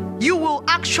will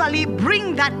actually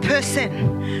bring that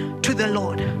person to the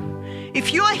Lord.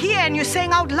 If you're here and you're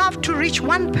saying, I would love to reach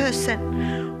one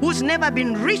person who's never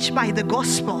been reached by the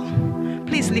gospel,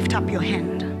 please lift up your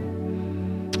hand.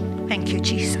 Thank you,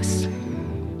 Jesus.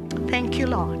 Thank you,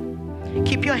 Lord.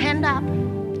 Keep your hand up.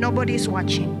 Nobody's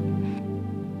watching.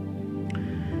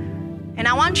 And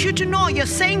I want you to know you're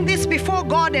saying this before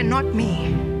God and not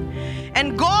me.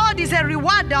 And God is a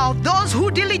rewarder of those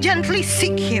who diligently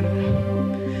seek Him.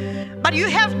 But you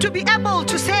have to be able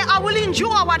to say, I will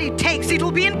endure what it takes. It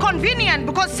will be inconvenient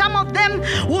because some of them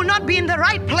will not be in the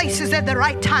right places at the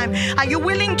right time. Are you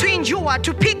willing to endure,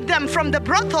 to pick them from the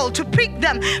brothel, to pick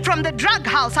them from the drug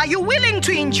house? Are you willing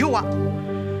to endure?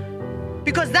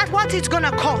 Because that's what it's going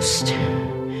to cost.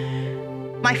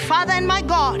 My Father and my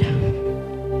God,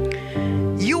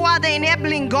 you are the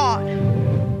enabling God.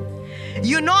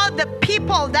 You know the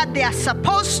people that they are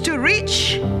supposed to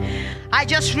reach. I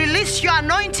just release your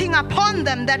anointing upon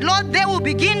them, that Lord, they will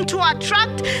begin to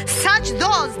attract such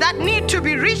those that need to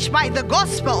be reached by the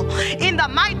gospel in the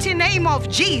mighty name of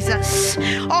Jesus.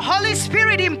 Oh, Holy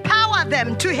Spirit, empower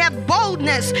them to have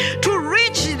boldness to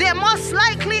reach the most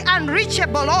likely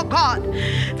unreachable, oh God.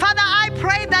 Father, I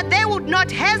pray that they would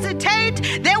not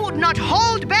hesitate, they would not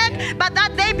hold back, but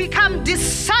that they become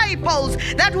disciples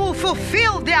that will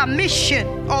fulfill their mission,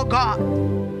 oh God.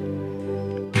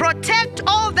 Protect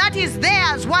all that is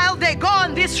theirs while they go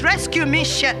on this rescue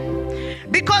mission.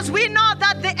 Because we know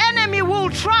that the enemy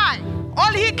will try.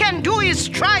 All he can do is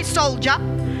try, soldier.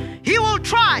 He will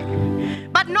try.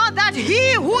 But know that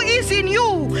he who is in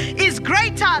you is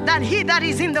greater than he that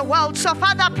is in the world. So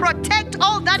Father, protect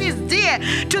all that is dear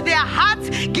to their hearts.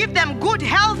 Give them good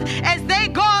health as they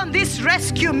go on this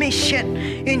rescue mission.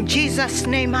 In Jesus'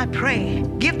 name I pray.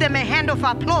 Give them a hand of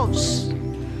applause.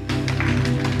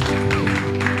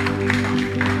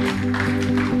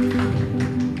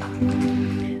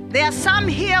 There are some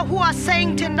here who are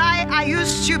saying, Tendai, I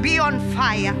used to be on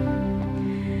fire.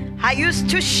 I used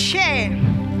to share.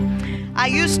 I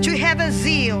used to have a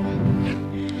zeal.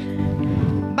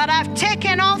 But I've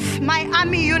taken off my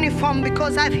army uniform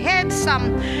because I've had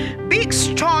some big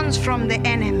storms from the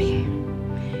enemy.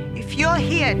 If you're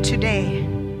here today,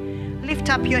 lift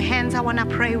up your hands. I want to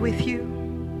pray with you.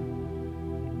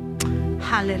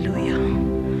 Hallelujah.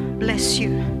 Bless you.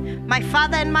 My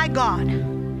Father and my God,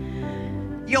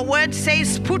 your word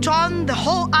says, put on the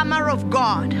whole armor of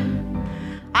God.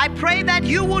 I pray that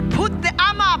you would put the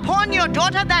armor upon your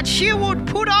daughter, that she would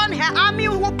put on her army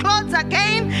clothes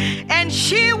again, and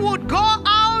she would go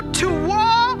out to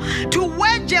war, to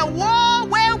wage a war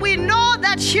where we know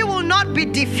that she will not be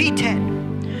defeated.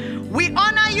 We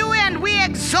honor you and we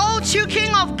exalt you,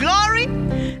 King of glory,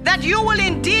 that you will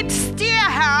indeed steer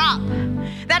her up.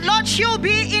 That, Lord, she'll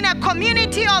be in a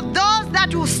community of those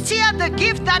that will steer the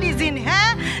gift that is in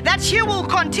her, that she will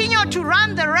continue to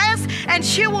run the race, and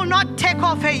she will not take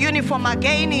off her uniform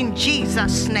again in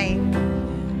Jesus' name.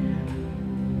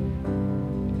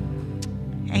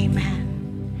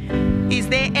 Amen. Is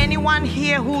there anyone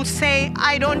here who will say,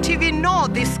 I don't even know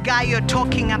this guy you're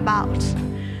talking about?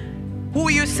 Who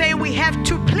you say we have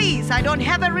to please? I don't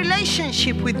have a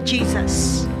relationship with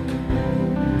Jesus.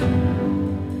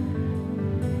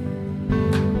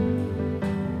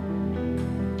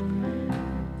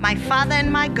 My Father and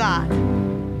my God,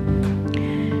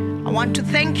 I want to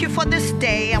thank you for this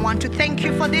day. I want to thank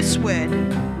you for this word.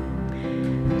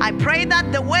 I pray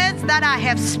that the words that I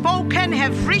have spoken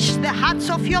have reached the hearts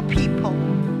of your people.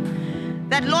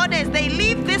 That, Lord, as they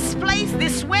leave this place,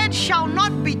 this word shall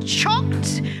not be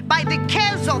choked by the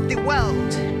cares of the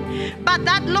world, but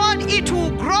that, Lord, it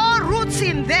will grow roots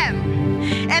in them,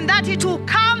 and that it will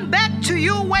come back to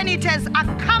you when it has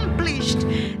accomplished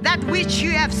that which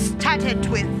you have started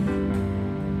with.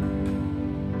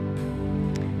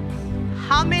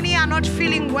 How many are not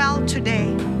feeling well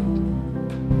today?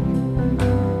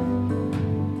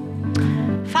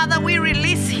 Father, we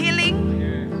release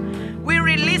healing. We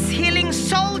release healing.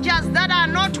 Soldiers that are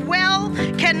not well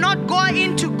cannot go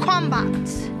into combat.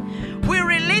 We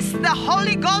release the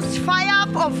Holy Ghost fire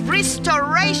of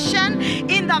restoration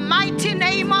in the mighty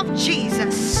name of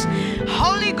Jesus.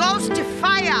 Holy Ghost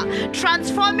fire,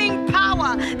 transforming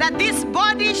power, that this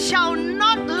body shall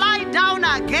not lie back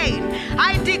down again.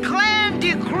 I declare and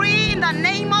decree in the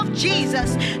name of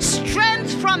Jesus,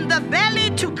 strength from the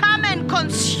belly to come and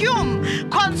consume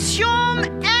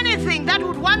anything that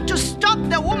would want to stop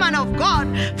the woman of God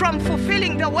from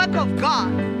fulfilling the work of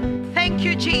God. Thank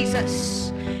you,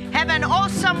 Jesus. Have an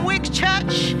awesome week,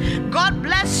 church. God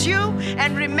bless you.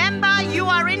 And remember, you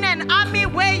are in an army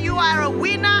where you are a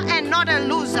winner and not a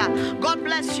loser. God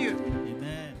bless you.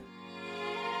 Amen.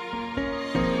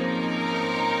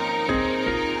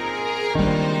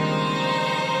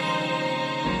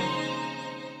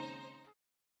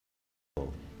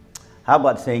 How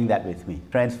about saying that with me?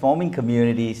 Transforming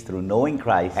communities through knowing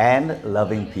Christ and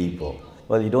loving people.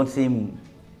 Well, you don't seem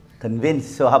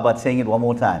convinced, so how about saying it one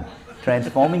more time?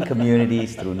 Transforming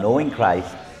communities through knowing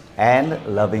Christ and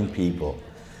loving people.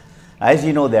 As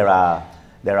you know, there are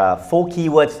 4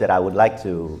 keywords that I would like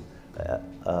to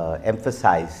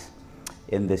emphasize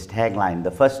in this tagline.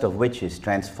 The first of which is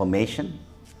transformation.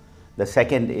 The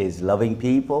second is loving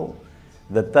people.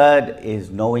 The third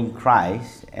is knowing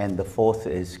Christ, and the fourth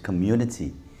is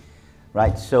community.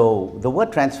 Right? So the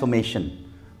word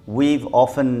transformation, we've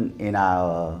often in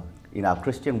our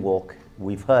Christian walk,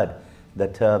 we've heard the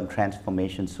term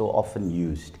transformation so often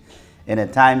used. And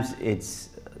at times it's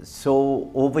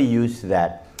so overused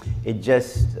that it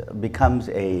just becomes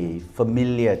a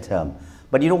familiar term.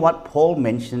 But you know what? Paul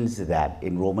mentions that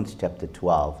in Romans chapter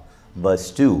 12,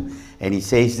 verse 2. And he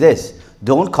says this,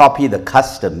 don't copy the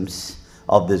customs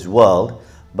of this world,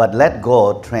 but let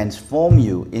God transform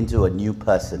you into a new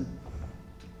person.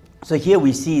 So here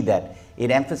we see that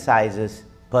it emphasizes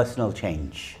personal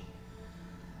change.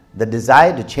 The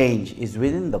desire to change is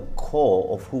within the core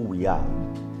of who we are.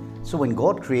 So when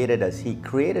God created us, He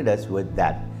created us with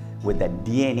that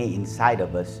DNA inside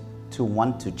of us to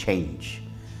want to change.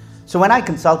 So when I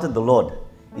consulted the Lord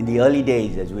in the early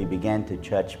days as we began to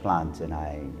church plant, and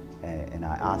I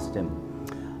asked Him,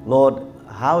 Lord,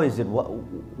 how is it?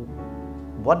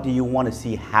 What do you want to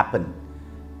see happen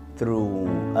through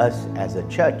us as a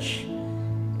church?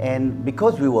 And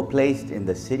because we were placed in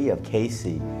the city of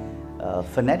KC,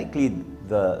 phonetically,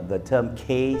 the term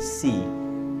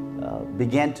KC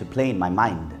began to play in my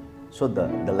mind. So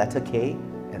the letter K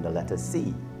and the letter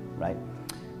C, right?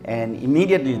 And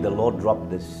immediately the Lord dropped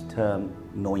this term,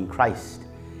 knowing Christ,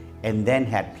 and then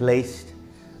had placed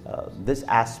this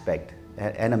aspect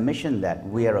and a mission that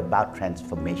we are about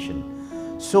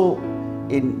transformation. So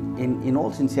in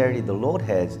all sincerity, the Lord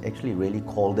has actually really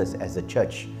called us as a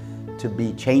church to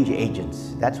be change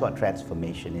agents. That's what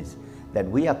transformation is. That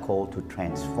we are called to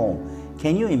transform.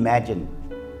 Can you imagine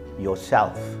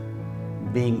yourself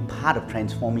being part of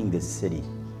transforming this city?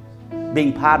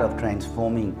 Being part of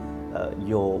transforming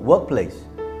your workplace,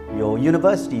 your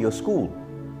university, your school,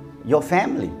 your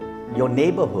family, your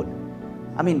neighborhood.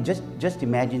 I mean, just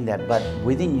imagine that. But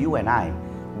within you and I,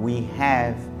 we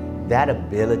have that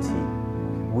ability.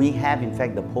 We have, in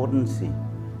fact, the potency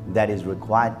that is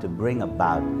required to bring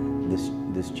about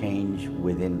this change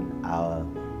within our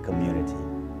community.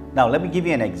 Now, let me give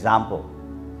you an example.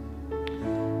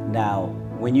 Now,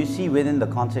 when you see within the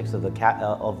context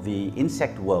of the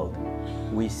insect world,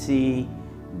 we see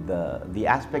the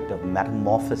aspect of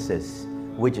metamorphosis,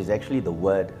 which is actually the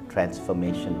word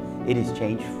transformation. It is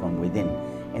change from within.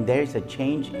 And there is a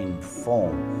change in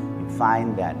form. You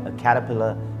find that a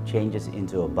caterpillar changes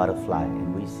into a butterfly,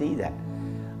 and we see that.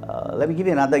 Let me give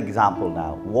you another example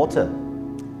now. Water.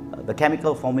 The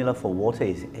chemical formula for water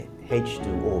is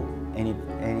H2O,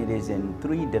 and it is in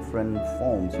 3 different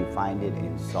forms. You find it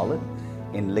in solid,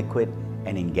 in liquid,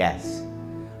 and in gas.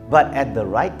 But at the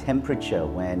right temperature,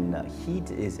 when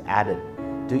heat is added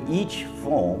to each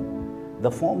form,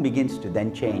 the form begins to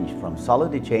then change. From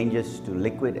solid it changes to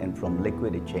liquid, and from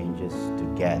liquid it changes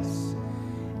to gas.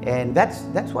 And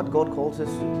that's what God calls us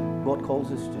to. God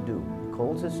calls us to do. He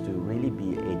calls us to really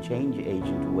be a change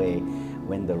agent where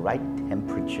when the right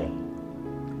temperature,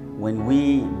 when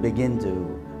we begin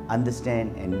to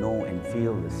understand and know and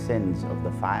feel the sense of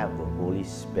the fire of the Holy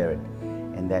Spirit,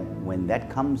 and that when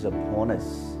that comes upon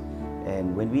us,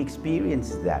 and when we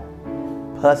experience that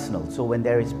personal, so when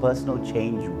there is personal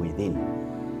change within,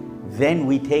 then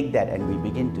we take that and we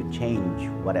begin to change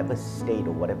whatever state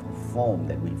or whatever form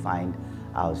that we find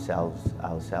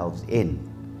ourselves in.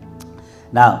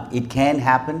 Now, it can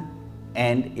happen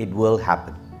and it will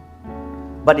happen,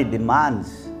 but it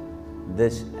demands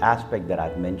this aspect that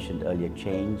I've mentioned earlier,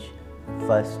 change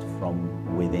first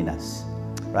from within us,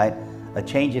 right? A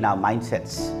change in our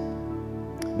mindsets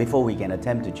before we can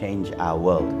attempt to change our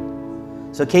world.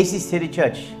 So KC City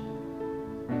Church,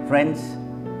 friends,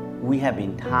 we have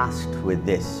been tasked with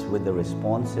this, with the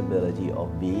responsibility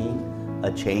of being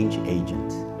a change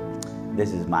agent.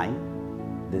 This is mine,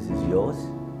 this is yours,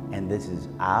 and this is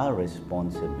our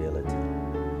responsibility,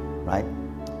 right?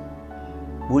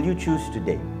 Will you choose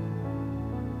today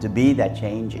to be that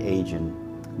change agent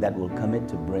that will commit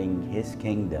to bring His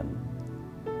kingdom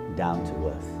down to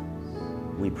earth?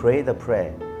 We pray the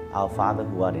prayer, Our Father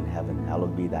who art in heaven,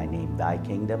 hallowed be thy name. Thy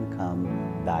kingdom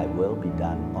come, thy will be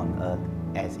done on earth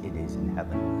as it is in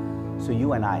heaven. So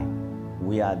you and I,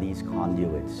 we are these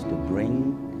conduits to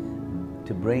bring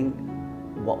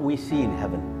what we see in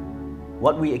heaven,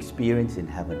 what we experience in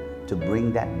heaven, to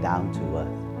bring that down to earth.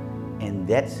 And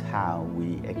that's how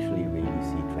we actually really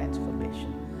see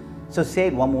transformation. So say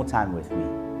it one more time with me.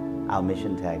 Our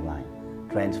mission tagline: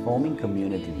 transforming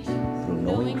communities through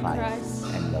knowing Christ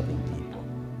and loving people.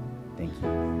 Thank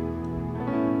you.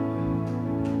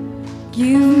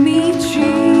 Give me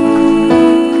Jesus.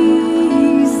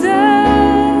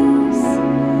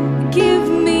 Give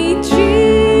me Jesus.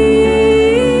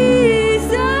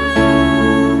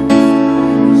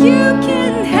 You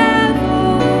can have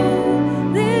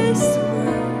all this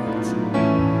world.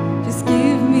 Just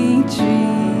give me Jesus.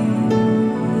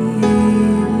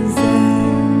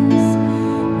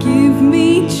 Give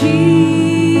me Jesus.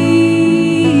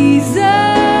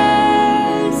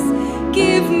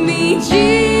 Give me Jesus.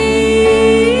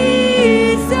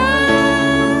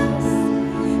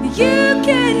 You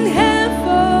can have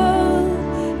all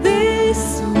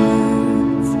this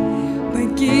world,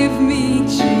 but give me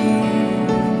Jesus.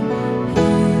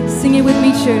 Sing it with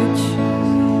me, church.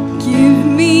 Give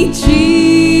me Jesus.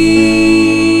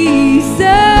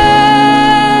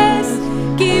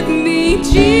 Give me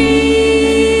Jesus.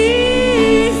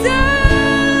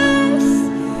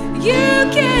 You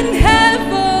can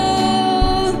have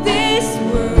all this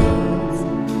world,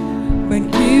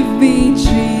 but give me Jesus.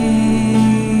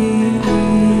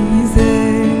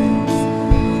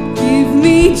 Give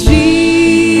me Jesus.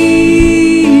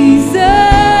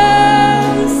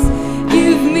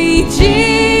 Give me Jesus.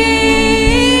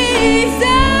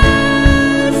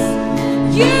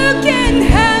 You can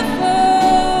have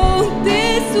all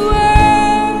this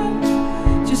world.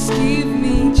 Just give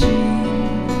me Jesus.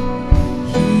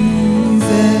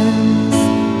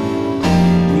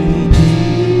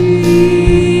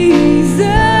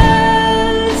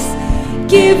 Jesus.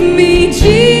 Give me Jesus.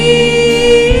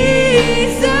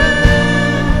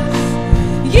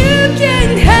 You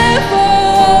can have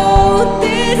all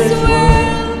this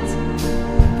world,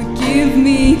 but give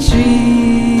me Jesus.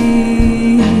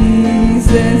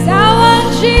 I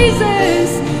want Jesus.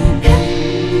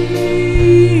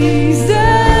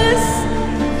 Jesus.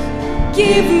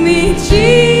 Give me Jesus.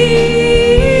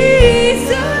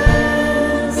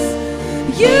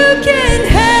 You can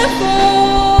have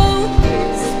all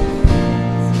this,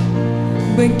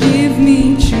 but give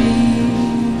me Jesus.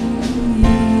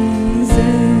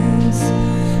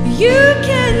 You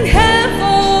can have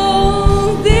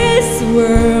all this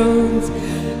world,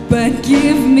 but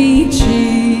give me Jesus.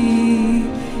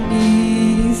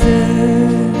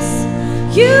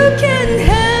 You can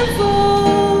have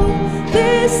all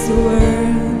this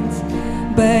world,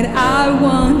 but I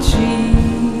want Jesus.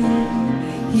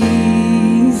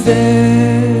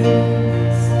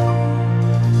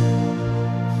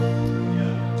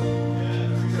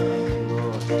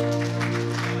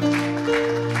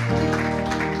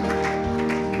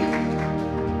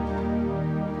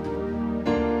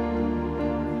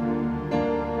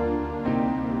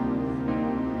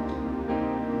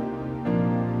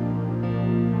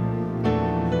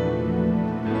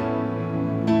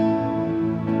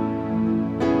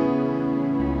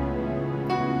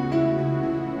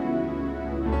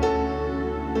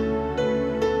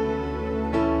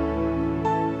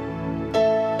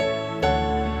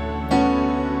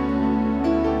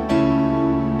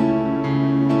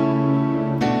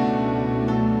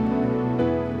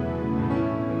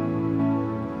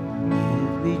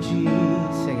 Give me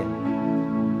Jesus. Sing it.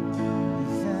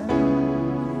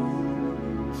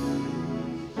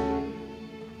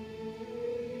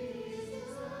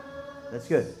 That's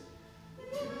good.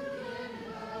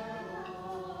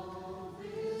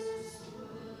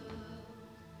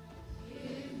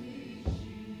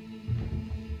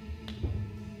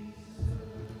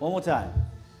 One more time.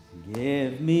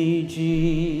 Give me Jesus.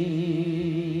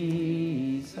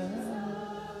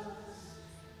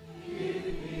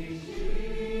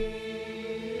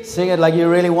 Sing it like you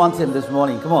really want Him this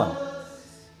morning. Come on.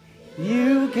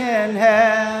 You can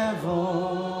have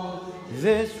all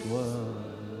this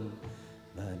world,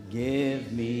 but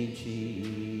give me Jesus.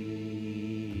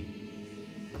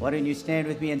 Why don't you stand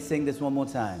with me and sing this one more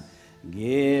time?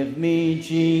 Give me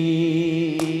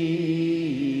Jesus.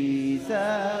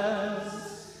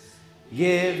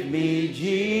 Give me Jesus.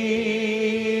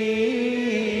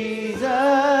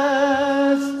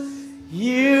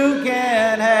 You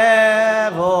can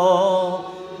have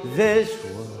all this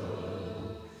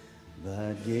world,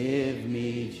 but give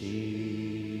me Jesus.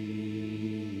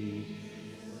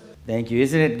 Thank you.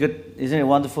 Isn't it good? Isn't it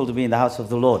wonderful to be in the house of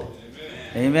the Lord?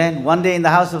 Amen. One day in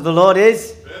the house of the Lord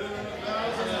is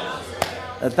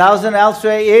 1,000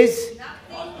 elsewhere is.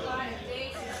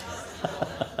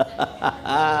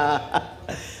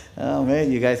 Oh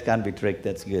man, you guys can't be tricked.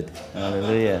 That's good.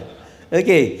 Hallelujah.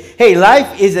 Okay. Hey,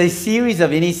 life is a series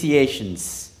of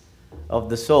initiations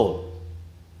of the soul.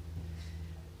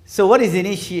 So what is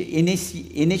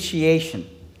initiation?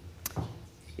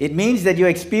 It means that you're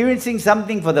experiencing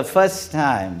something for the first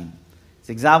time. It's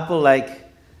example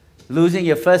like losing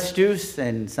your first tooth,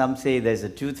 and some say there's a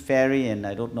tooth fairy, and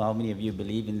I don't know how many of you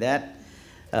believe in that.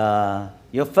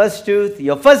 Your first tooth,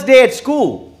 your first day at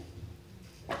school.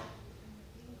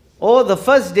 Or the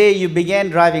first day you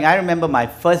began driving. I remember my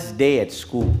first day at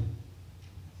school.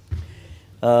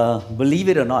 Believe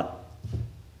it or not,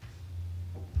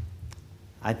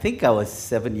 I think I was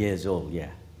 7 years old,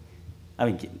 yeah. I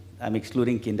mean, I'm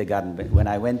excluding kindergarten, but when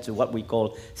I went to what we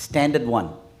call Standard 1,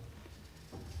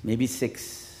 maybe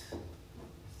 6,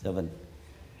 7,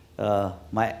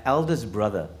 my eldest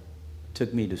brother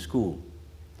took me to school.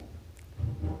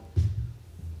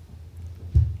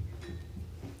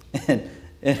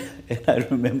 And I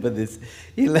remember this.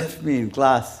 He left me in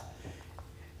class,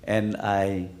 and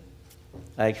I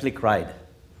actually cried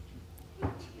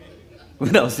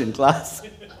when I was in class.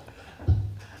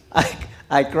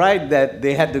 I cried that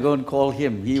they had to go and call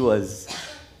him. He was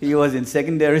in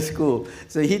secondary school,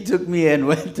 so he took me and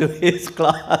went to his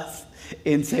class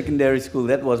in secondary school.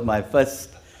 That was my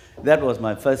first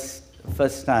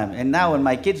time. And now when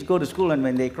my kids go to school and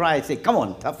when they cry, I say, "Come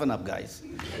on, toughen up, guys."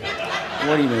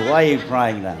 What do you mean? Why are you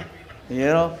crying now? You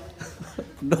know?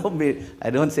 I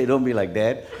don't say don't be like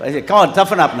Dad. But I say, "Come on,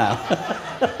 toughen up now."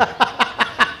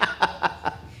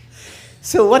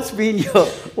 So what's been your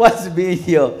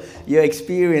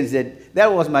experience?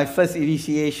 That was my first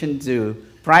initiation to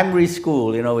primary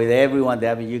school, you know, with everyone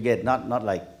there. I mean, you get not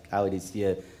like how it is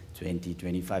here, 20,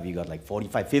 25, you got like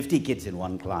 45, 50 kids in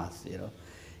one class, you know,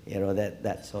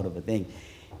 that sort of a thing.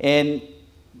 And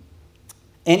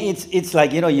it's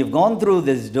like, you know, you've gone through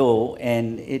this door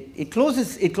and it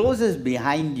closes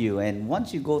behind you, and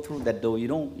once you go through that door, you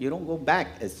don't go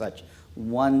back as such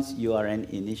once you are an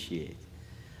initiate.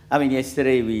 I mean,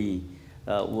 yesterday we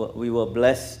were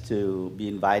blessed to be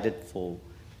invited for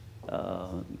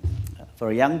a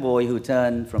young boy who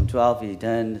turned from 12, he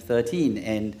turned 13,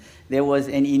 and there was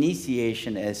an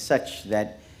initiation as such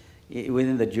that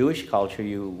within the Jewish culture,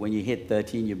 when you hit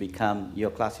 13,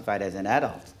 you're classified as an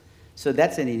adult. So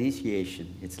that's an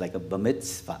initiation. It's like a bar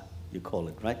mitzvah, you call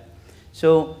it, right?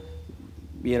 So,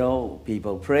 you know,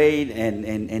 people prayed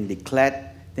and declared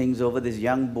things over this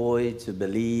young boy to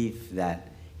believe that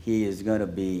he is going to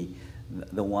be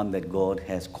the one that God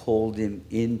has called him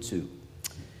into.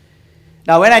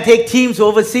 Now, when I take teams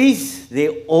overseas,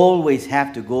 they always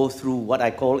have to go through what I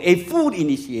call a food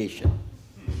initiation.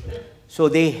 So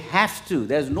they have to.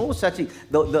 There's no such thing.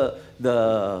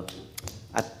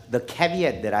 The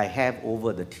caveat that I have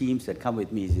over the teams that come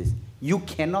with me is this: you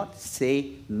cannot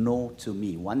say no to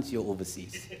me once you're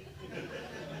overseas.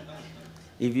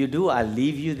 If you do, I'll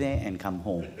leave you there and come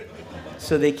home.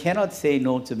 So they cannot say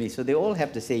no to me. So they all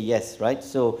have to say yes, right?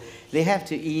 So they have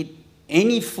to eat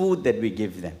any food that we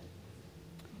give them.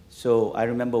 So I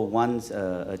remember once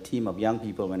a team of young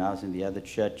people when I was in the other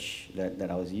church that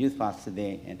I was a youth pastor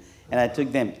there, and I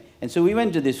took them. And so we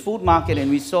went to this food market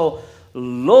and we saw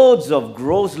loads of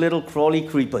gross little crawly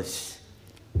creepers,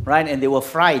 right? And they were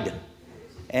fried.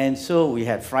 And so we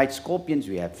had fried scorpions,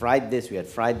 we had fried this, we had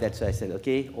fried that. So I said,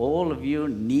 okay, all of you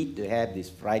need to have these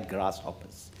fried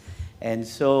grasshoppers. And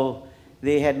so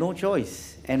they had no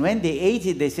choice. And when they ate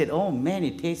it, they said, oh man,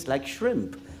 it tastes like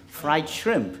shrimp, fried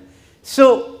shrimp.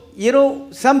 So, you know,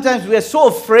 sometimes we are so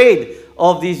afraid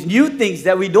of these new things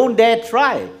that we don't dare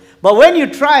try. But when you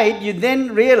try it, you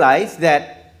then realize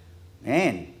that,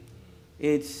 man,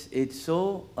 it's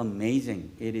so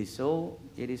amazing. It is so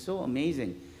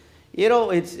amazing. You know,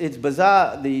 it's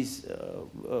bizarre. These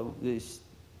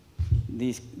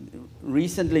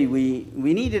recently we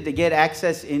needed to get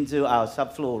access into our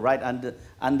subfloor right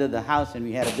under the house, and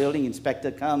we had a building inspector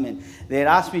come, and they had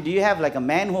asked me, do you have like a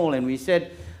manhole? And we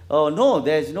said, oh no,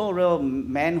 there's no real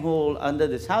manhole under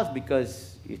this house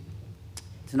because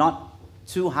it's not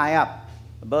too high up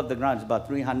above the ground. It's about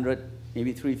 300,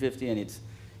 maybe 350, and it's,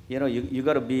 you know, you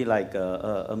got to be like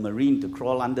a marine to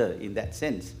crawl under in that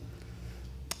sense.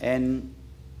 And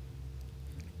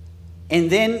And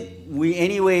then we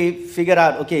anyway figured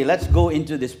out, okay, let's go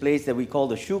into this place that we call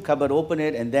the shoe cupboard, open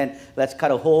it, and then let's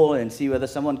cut a hole and see whether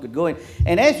someone could go in.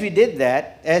 And as we did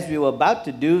that, as we were about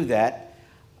to do that,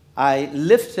 I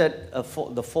lifted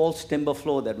the false timber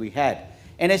floor that we had.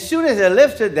 And as soon as I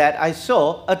lifted that, I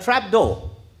saw a trap door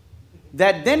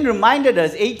that then reminded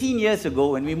us 18 years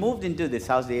ago when we moved into this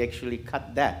house, they actually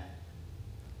cut that.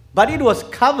 But it was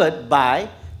covered by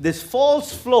this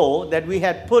false floor that we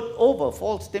had put over,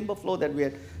 false timber floor that we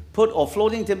had put, or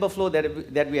floating timber floor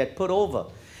that we had put over.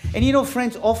 And you know,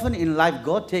 friends, often in life,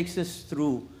 God takes us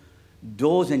through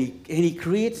doors and He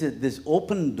creates this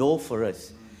open door for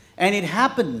us. And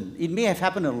it may have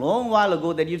happened a long while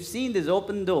ago that you've seen this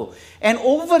open door. And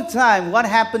over time, what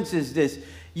happens is this.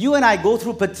 You and I go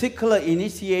through particular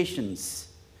initiations.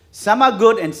 Some are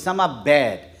good and some are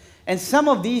bad. And some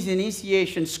of these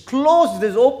initiations close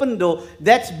this open door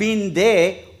that's been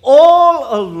there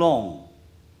all along.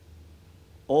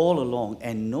 All along.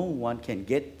 And no one can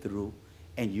get through.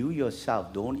 And you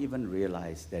yourself don't even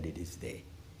realize that it is there.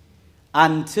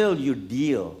 Until you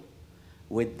deal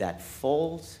with that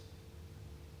false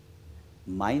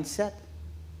mindset,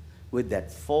 with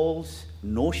that false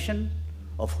notion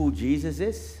of who Jesus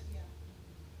is.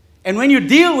 And when you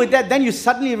deal with that, then you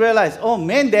suddenly realize, oh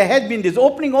man, there has been this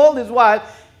opening all this while.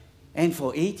 And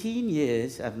for 18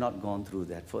 years, I've not gone through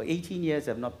that. For 18 years,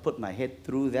 I've not put my head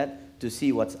through that to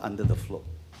see what's under the floor.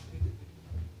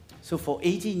 So for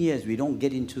 18 years, we don't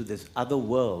get into this other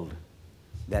world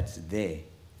that's there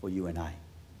for you and I.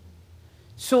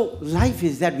 So life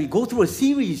is that we go through a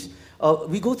series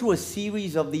of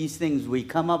these things. We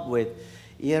come up with,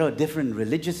 different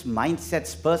religious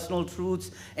mindsets, personal truths,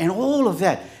 and all of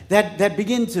that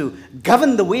begin to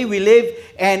govern the way we live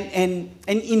and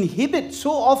inhibit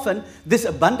so often this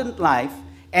abundant life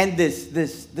and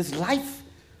this life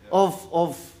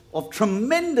of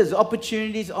tremendous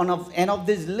opportunities and of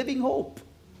this living hope.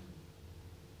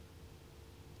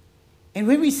 And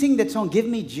when we sing that song, give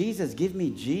me Jesus,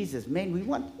 man, we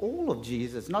want all of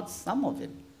Jesus, not some of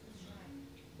him.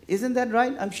 Isn't that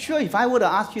right? I'm sure if I were to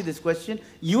ask you this question,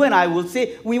 you and I will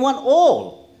say, we want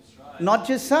all, not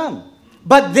just some.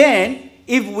 But then,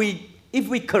 if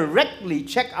we correctly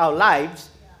check our lives,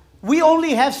 we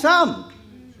only have some.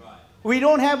 We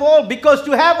don't have all, because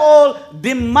to have all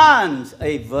demands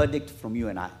a verdict from you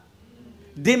and I.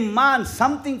 Demands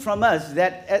something from us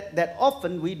that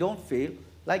often we don't feel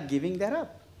like giving that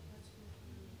up.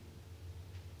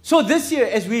 So this year,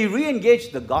 as we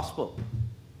re-engage the gospel,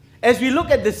 as we look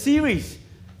at the series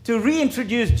to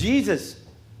reintroduce Jesus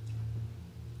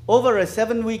over a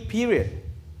 7-week period,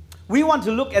 we want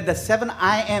to look at the 7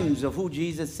 I Ams of who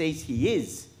Jesus says he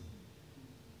is.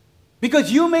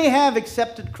 Because you may have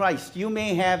accepted Christ, you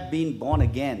may have been born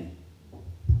again.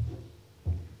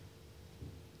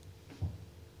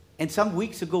 And some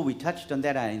weeks ago we touched on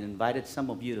that. I invited some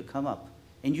of you to come up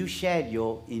and you shared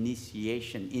your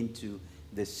initiation into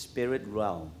the spirit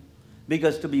realm.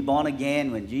 Because to be born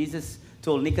again, when Jesus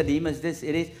told Nicodemus this,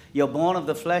 it is, you're born of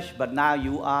the flesh, but now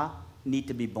you need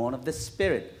to be born of the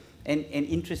spirit. And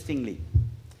interestingly,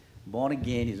 born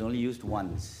again is only used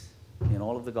once in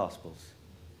all of the Gospels.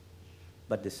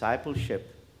 But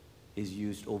discipleship is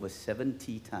used over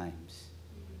 70 times.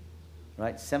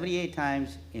 Right? 78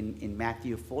 times in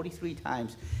Matthew, 43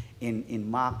 times in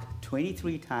Mark,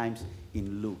 23 times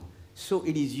in Luke. So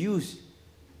it is used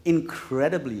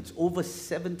incredibly. It's over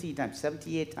 70 times,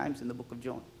 78 times in the book of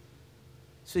John.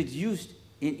 So it's used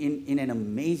in an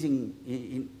amazing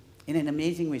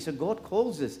way. So God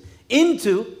calls us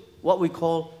into what we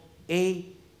call a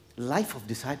life of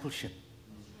discipleship.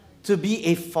 To be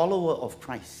a follower of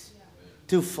Christ.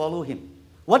 To follow him.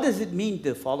 What does it mean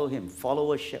to follow him?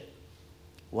 Followership.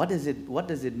 What does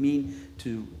it mean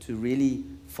to really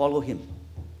follow him?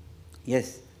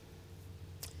 Yes.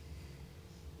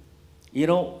 You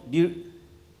know,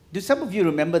 do some of you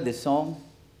remember this song?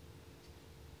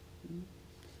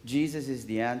 Jesus is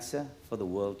the answer for the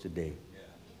world today.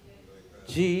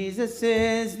 Jesus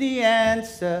is the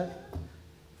answer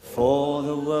for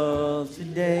the world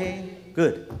today.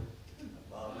 Good.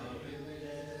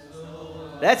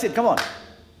 That's it, come on.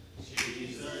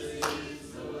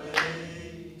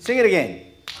 Sing it again.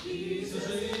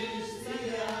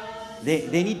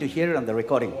 They need to hear it on the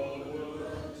recording.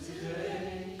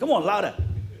 Come on, louder.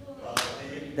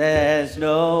 There's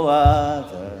no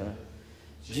other.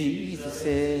 Jesus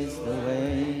is the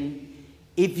way.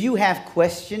 If you have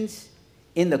questions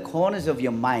in the corners of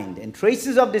your mind and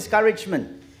traces of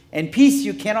discouragement and peace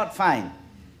you cannot find,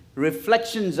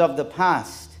 reflections of the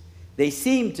past, they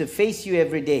seem to face you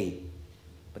every day.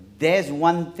 But there's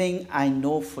one thing I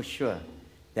know for sure,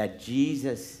 that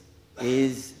Jesus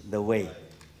is the way.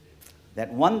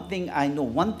 That one thing I know.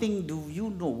 One thing do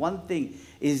you know? One thing.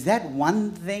 Is that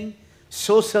one thing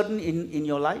so certain in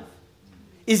your life?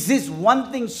 Is this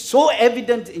one thing so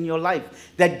evident in your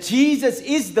life that Jesus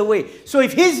is the way? So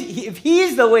if he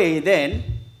is the way, then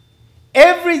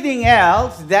everything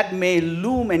else that may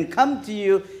loom and come to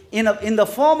you in the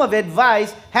form of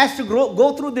advice has to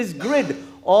go through this grid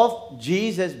of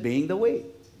Jesus being the way.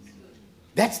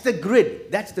 That's the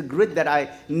grid. That's the grid that I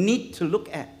need to look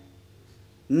at.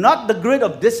 Not the grid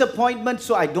of disappointment,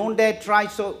 so I don't dare try.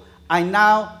 So I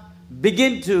now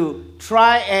begin to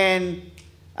try and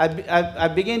I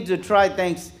begin to try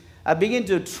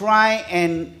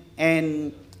and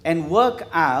work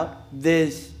out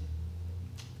this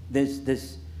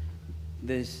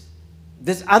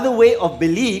other way of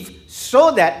belief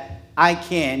so that I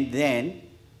can then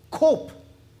cope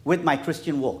with my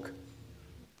Christian walk.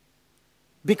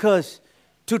 Because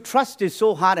to trust is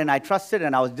so hard, and I trusted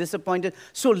and I was disappointed.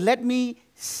 So let me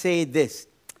say this.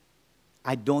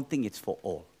 I don't think it's for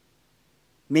all.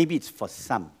 Maybe it's for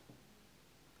some.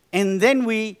 And then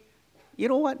you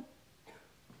know what?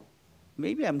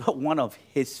 Maybe I'm not one of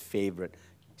his favorite.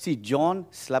 See, John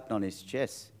slept on his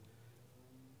chest.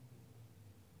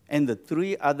 And the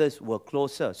three others were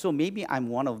closer. So maybe I'm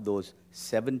one of those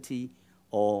 70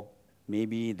 or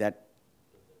maybe that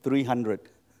 300.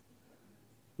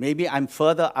 Maybe I'm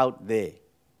further out there.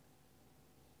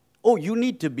 Oh, you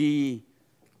need to be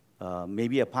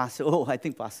maybe a pastor. Oh, I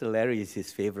think Pastor Larry is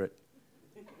his favorite.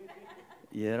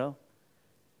 You know?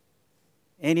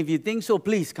 And if you think so,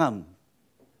 please come.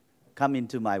 Come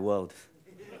into my world.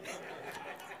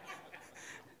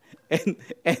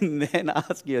 and then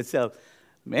ask yourself,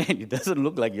 man, it doesn't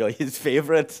look like you're his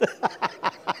favorites.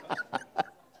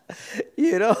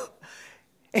 You know?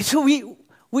 And so we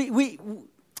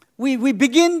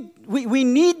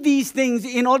need these things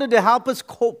in order to help us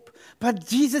cope. But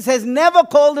Jesus has never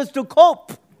called us to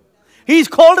cope. He's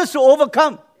called us to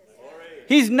overcome.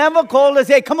 He's never called us,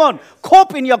 hey, come on,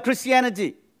 cope in your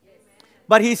Christianity.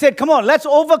 But he said, come on, let's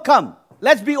overcome.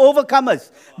 Let's be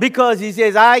overcomers. Because he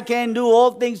says, I can do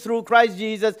all things through Christ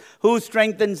Jesus who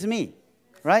strengthens me.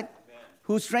 Right?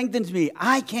 Who strengthens me.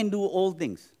 I can do all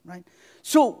things. Right?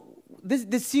 So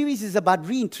this series is about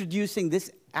reintroducing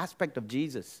this aspect of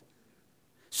Jesus.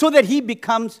 So that he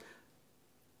becomes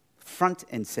front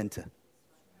and center.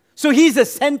 So he's the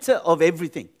center of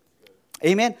everything.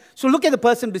 Amen? So look at the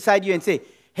person beside you and say,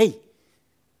 hey,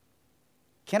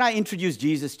 can I introduce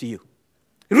Jesus to you?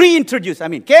 Reintroduce,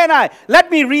 let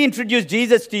me reintroduce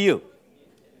Jesus to you.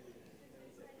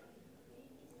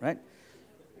 Right?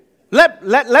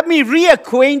 Let me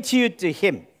reacquaint you to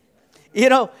him. You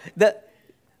know,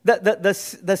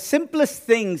 the simplest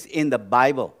things in the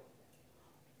Bible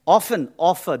often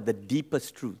offer the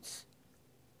deepest truths.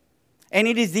 And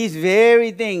it is these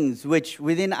very things which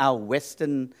within our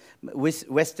Western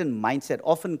mindset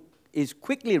often is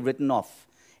quickly written off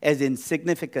as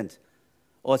insignificant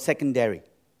or secondary.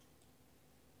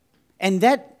 And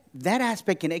that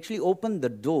aspect can actually open the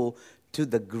door to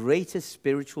the greatest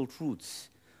spiritual truths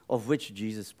of which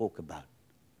Jesus spoke about.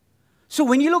 So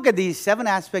when you look at these 7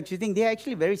 aspects, you think they're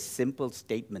actually very simple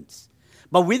statements.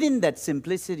 But within that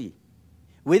simplicity,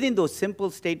 within those simple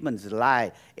statements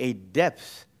lie a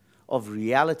depth of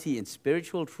reality and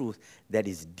spiritual truth that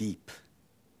is deep.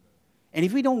 And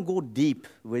if we don't go deep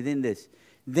within this,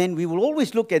 then we will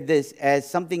always look at this as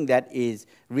something that is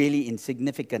really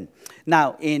insignificant.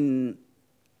 Now, in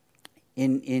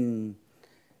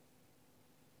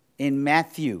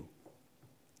Matthew,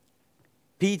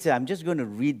 Peter, I'm just going to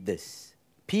read this.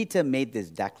 Peter made this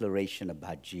declaration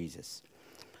about Jesus.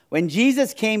 When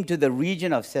Jesus came to the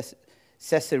region of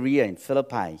Caesarea in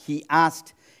Philippi, he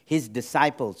asked his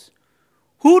disciples,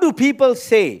 who do people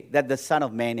say that the Son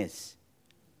of Man is?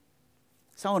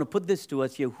 So I want to put this to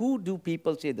us here. Who do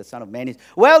people say the Son of Man is?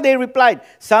 Well, they replied,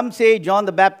 some say John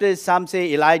the Baptist, some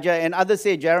say Elijah, and others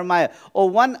say Jeremiah, or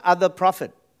one of the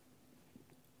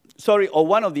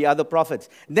other prophets.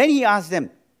 Then he asked them,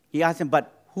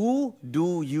 but who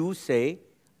do you say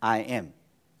I am?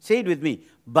 Say it with me.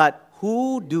 But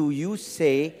who do you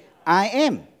say I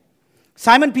am?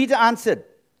 Simon Peter answered,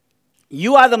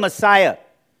 you are the Messiah,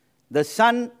 the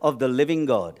Son of the living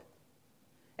God.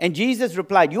 And Jesus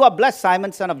replied, you are blessed,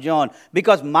 Simon, son of John,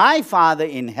 because my Father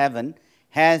in heaven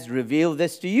has revealed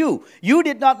this to you. You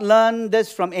did not learn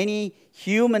this from any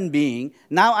human being.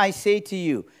 Now I say to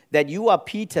you that you are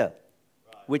Peter,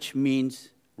 which means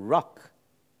rock.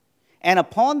 And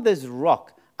upon this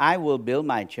rock I will build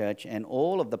my church, and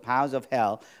all of the powers of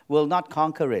hell will not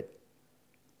conquer it.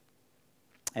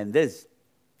 And this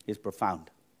is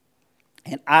profound.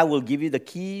 And I will give you the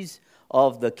keys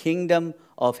of the kingdom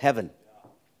of heaven.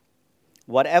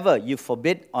 Whatever you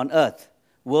forbid on earth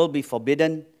will be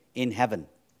forbidden in heaven.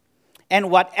 And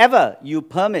whatever you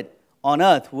permit on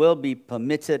earth will be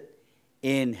permitted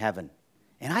in heaven.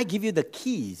 And I give you the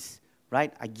keys,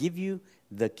 right? I give you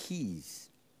the keys.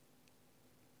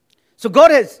 So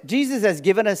Jesus has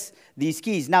given us these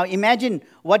keys. Now imagine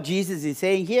what Jesus is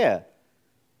saying here.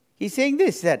 He's saying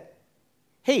this, that,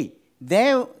 hey,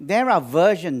 there are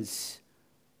versions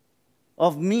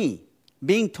of me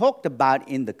being talked about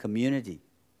in the community.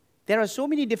 There are so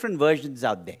many different versions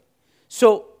out there.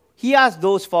 So he asked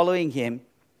those following him,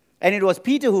 and it was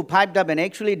Peter who piped up and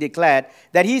actually declared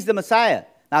that he's the Messiah.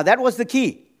 Now that was the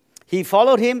key. He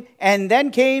followed him and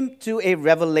then came to a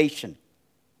revelation.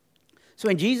 So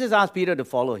when Jesus asked Peter to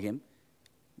follow him,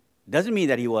 doesn't mean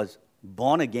that he was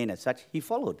born again as such. He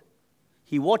followed.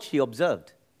 He watched, he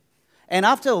observed. And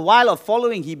after a while of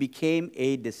following, he became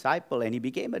a disciple. And he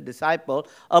became a disciple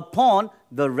upon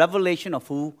the revelation of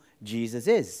who Jesus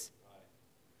is.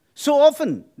 So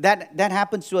often that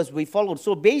happens to us, we followed.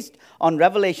 So based on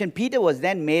revelation, Peter was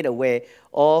then made aware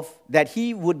of that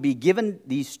he would be given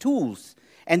these tools.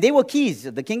 And they were keys,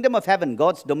 the kingdom of heaven,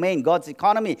 God's domain, God's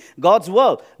economy, God's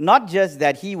world. Not just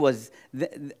that he was,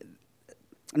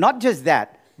 not just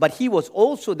that, but he was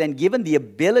also then given the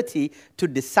ability to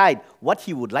decide what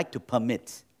he would like to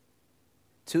permit,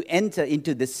 to enter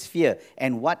into this sphere,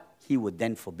 and what he would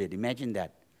then forbid. Imagine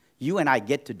that. You and I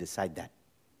get to decide that.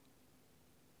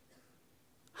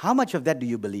 How much of that do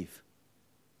you believe?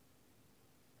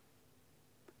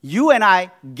 You and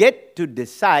I get to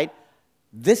decide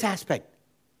this aspect.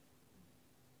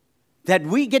 That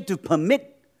we get to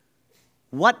permit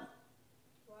what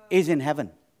is in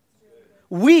heaven.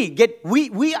 We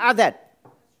are that.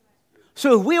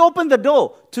 So if we open the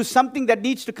door to something that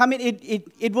needs to come in,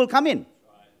 it will come in.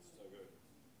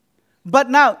 But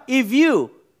now, if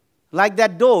you, like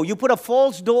that door, you put a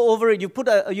false door over it, you put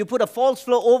a false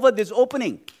floor over this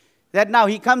opening, that now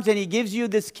he comes and he gives you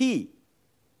this key.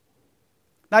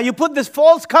 Now you put this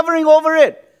false covering over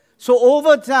it. So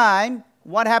over time,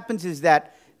 what happens is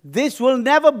that this will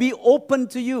never be open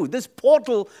to you. This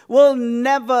portal will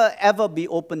never, ever be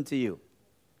open to you.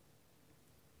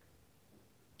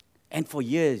 And for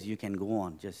years, you can go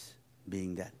on just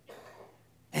being that.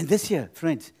 And this year,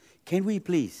 friends, can we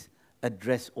please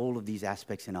address all of these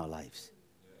aspects in our lives?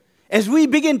 As we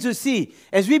begin to see,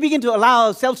 as we begin to allow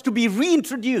ourselves to be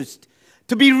reintroduced,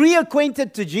 to be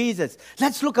reacquainted to Jesus,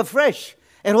 let's look afresh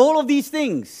at all of these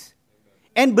things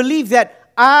and believe that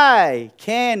I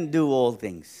can do all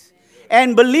things.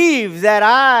 And believe that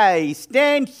I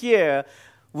stand here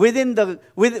within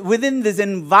this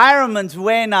environment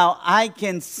where now I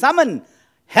can summon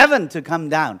heaven to come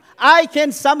down. I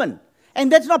can summon.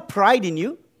 And that's not pride in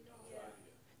you.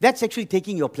 That's actually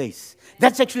taking your place.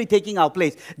 That's actually taking our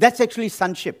place. That's actually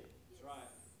sonship.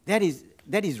 That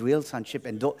is real sonship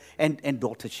and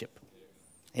daughtership.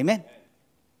 Amen?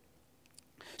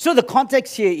 So the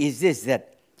context here is this, that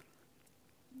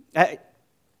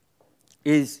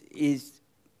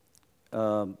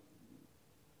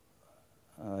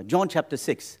John chapter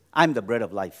 6, I'm the bread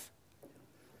of life.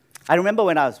 I remember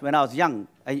when I was young,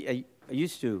 I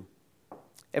used to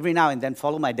every now and then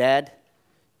follow my dad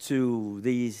to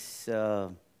these, I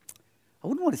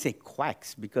wouldn't want to say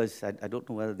quacks, because I don't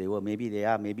know whether they were, maybe they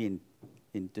are, maybe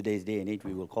in today's day and age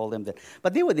we will call them that.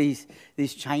 But they were these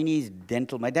Chinese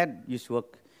dental, my dad used to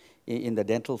work in the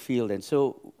dental field, and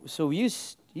so we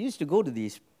used to go to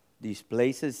these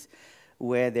places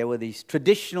where there were these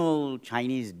traditional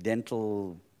Chinese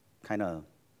dental kind of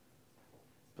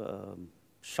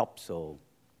shops or,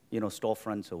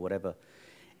 storefronts or whatever.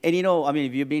 And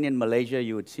if you've been in Malaysia,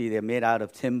 you would see they're made out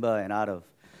of timber and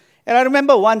And I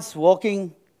remember once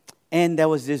walking, and there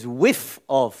was this whiff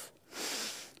of,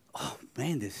 oh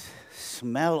man, this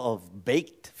smell of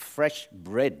baked fresh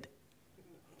bread.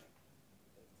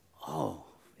 Oh,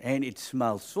 and it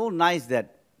smelled so nice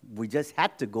that we just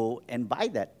had to go and buy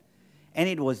that. And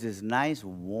it was this nice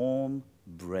warm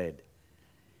bread.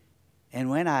 And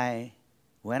when I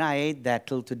ate that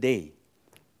till today,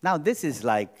 now this is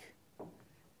like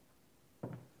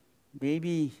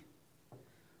maybe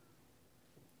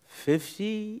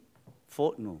 40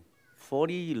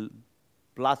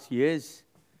 plus years,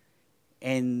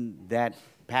 and that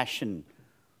passion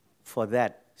for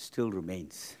that still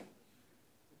remains.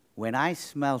 When I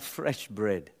smell fresh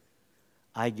bread,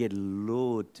 I get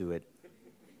lured to it.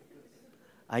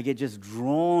 I get just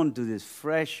drawn to this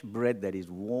fresh bread that is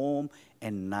warm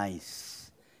and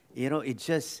nice. It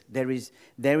just, there is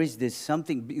this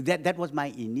something, that was my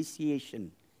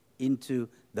initiation into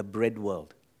the bread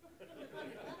world.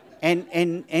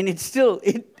 and it still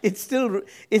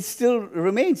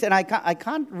remains, and I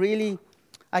can't really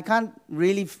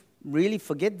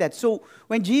forget that. So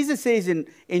when Jesus says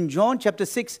in John chapter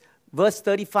 6 verse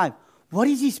 35, what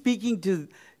is he speaking to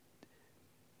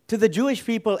the Jewish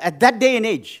people at that day and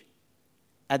age?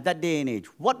 At that day and age,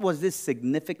 what was this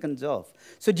significance of?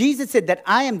 So Jesus said that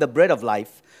I am the bread of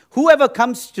life. Whoever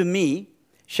comes to me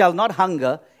shall not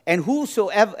hunger, and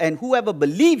whoever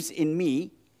believes in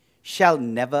me shall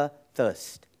never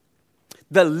thirst.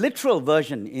 The literal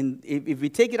version, if we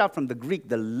take it out from the Greek,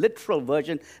 the literal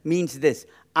version means this: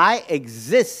 I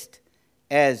exist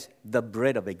as the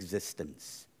bread of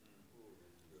existence.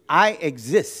 I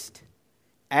exist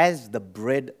as the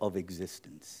bread of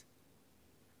existence.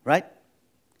 Right?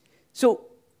 So,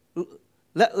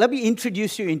 let me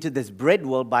introduce you into this bread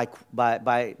world by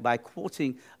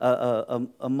quoting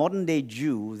a modern day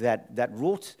Jew that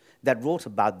wrote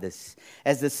about this.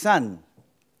 As the son,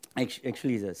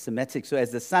 actually he's a Semitic, so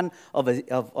as the son of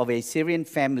a Syrian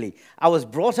family, I was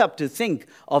brought up to think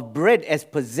of bread as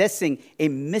possessing a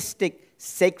mystic,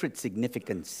 sacred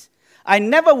significance. I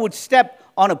never would step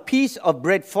on a piece of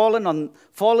bread fallen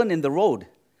in the road,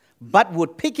 but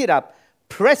would pick it up,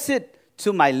 press it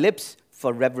to my lips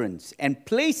for reverence, and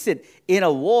place it in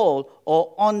a wall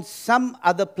or on some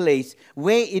other place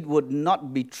where it would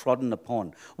not be trodden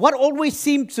upon. What always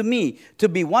seemed to me to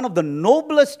be one of the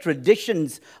noblest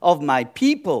traditions of my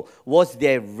people was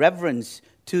their reverence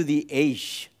to the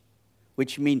Aish,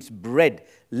 which means bread,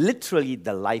 literally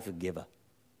the life giver.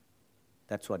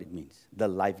 That's what it means, the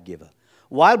life giver.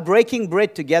 While breaking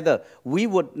bread together, we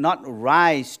would not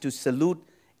rise to salute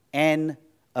an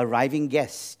arriving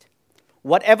guest.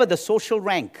 Whatever the social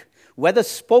rank, whether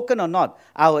spoken or not,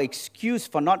 our excuse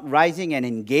for not rising and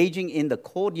engaging in the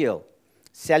cordial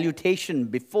salutation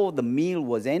before the meal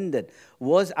was ended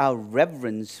was our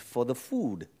reverence for the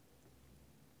food.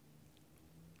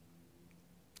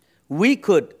 We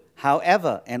could,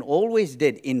 however, and always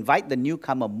did, invite the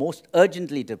newcomer most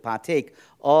urgently to partake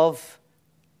of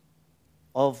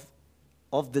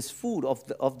this food,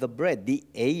 of the bread. The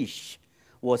aish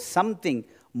was something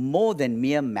more than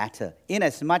mere matter,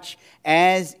 inasmuch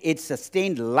as it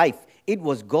sustained life. It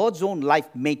was God's own life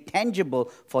made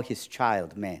tangible for his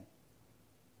child, man,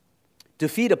 to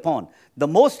feed upon. The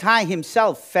Most High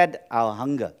himself fed our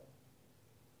hunger.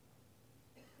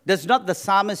 Does not the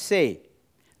psalmist say,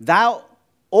 "Thou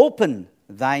open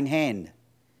thine hand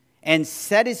and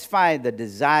satisfy the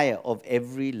desire of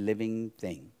every living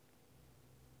thing"?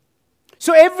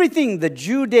 So everything the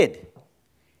Jew did,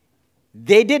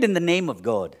 they did in the name of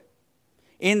God.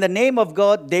 In the name of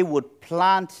God, they would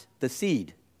plant the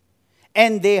seed.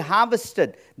 And they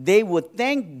harvested. They would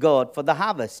thank God for the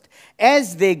harvest.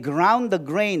 As they ground the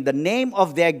grain, the name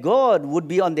of their God would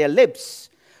be on their lips.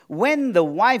 When the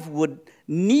wife would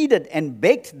kneaded and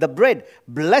baked the bread,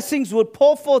 blessings would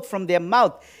pour forth from their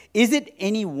mouth. Is it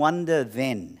any wonder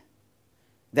then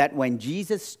that when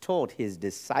Jesus taught his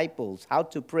disciples how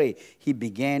to pray, he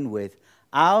began with,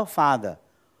 "Our Father,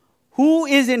 who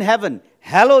is in heaven,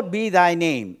 hallowed be thy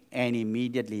name," and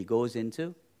immediately goes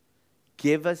into,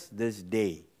 "Give us this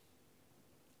day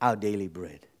our daily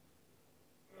bread."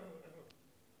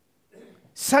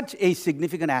 Such a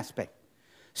significant aspect.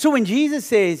 So when Jesus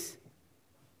says,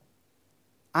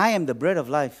 "I am the bread of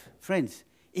life," friends,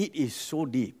 it is so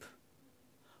deep.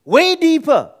 Way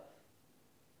deeper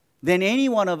than any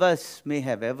one of us may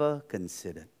have ever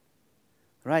considered.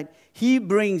 Right? He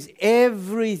brings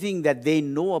everything that they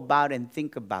know about and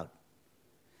think about.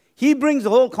 He brings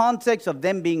the whole context of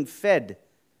them being fed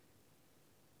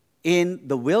in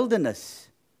the wilderness,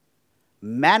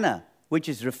 manna, which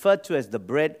is referred to as the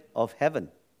bread of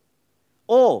heaven.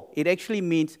 Or it actually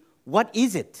means, what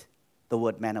is it? The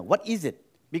word manna, what is it?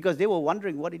 Because they were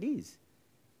wondering what it is.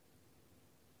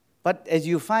 But as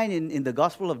you find in the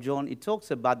Gospel of John, it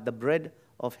talks about the bread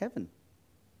of heaven.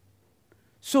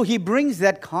 So he brings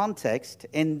that context,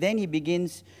 and then he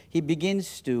begins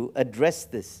to address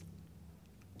this.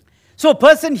 So a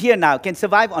person here now can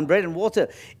survive on bread and water.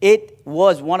 It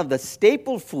was one of the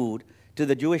staple food to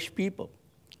the Jewish people.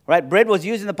 Right? Bread was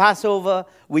used in the Passover.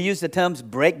 We use the terms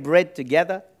break bread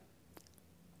together.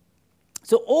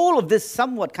 So all of this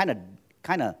somewhat kind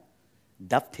of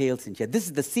dovetails in here. This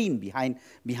is the scene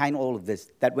behind all of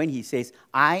this. That when he says,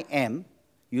 "I am,"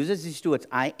 uses these two words,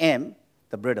 "I am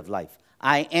the bread of life."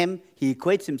 I am, he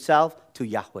equates himself to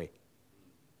Yahweh.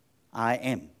 I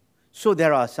am. So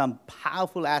there are some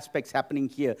powerful aspects happening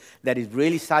here that is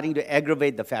really starting to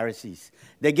aggravate the Pharisees.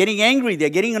 They're getting angry, they're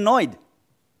getting annoyed.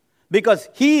 Because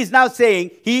he is now saying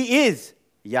he is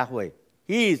Yahweh.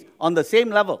 He is on the same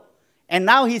level. And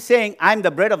now he's saying, "I'm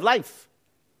the bread of life."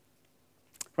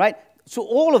 right? So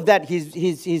all of that,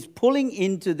 he's pulling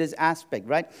into this aspect,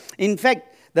 right? In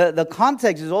fact, the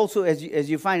context is also, as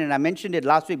you find, and I mentioned it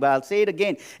last week, but I'll say it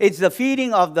again. It's the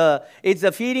feeding of the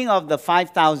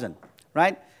 5,000,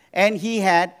 right? And he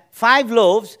had 5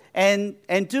 loaves and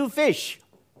 2 fish.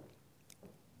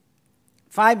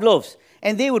 5 loaves.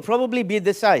 And they would probably be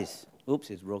this size. Oops,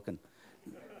 it's broken.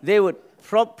 They would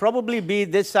probably be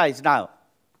this size now.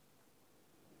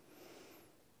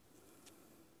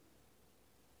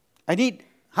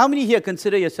 How many here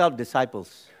consider yourself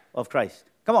disciples of Christ?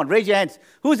 Come on, raise your hands.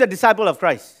 Who's a disciple of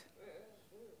Christ?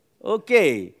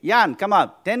 Okay, Jan, come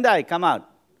out. Tendai, come out.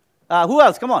 Who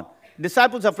else? Come on.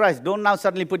 Disciples of Christ, don't now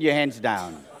suddenly put your hands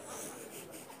down.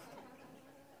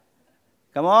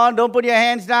 Come on, don't put your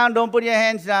hands down, don't put your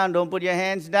hands down, don't put your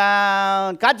hands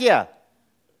down. Katya.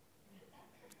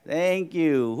 Thank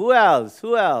you. Who else?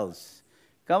 Who else?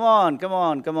 Come on, come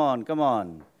on, come on, come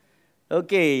on.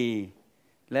 Okay,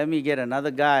 let me get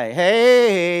another guy.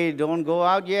 Hey, don't go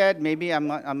out yet. Maybe I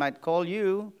might call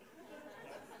you.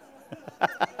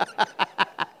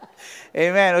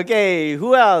 Amen. Okay,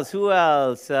 who else? Who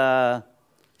else?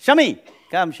 Shami.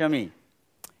 Come, Shami.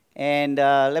 And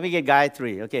let me get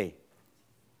Gayatri. Okay.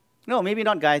 No, maybe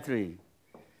not Gayatri.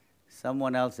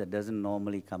 Someone else that doesn't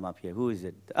normally come up here. Who is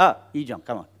it? Ijong,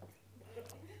 come on.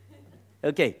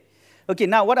 Okay. Okay,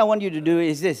 now what I want you to do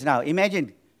is this. Now,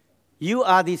 imagine you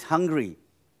are these hungry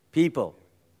people.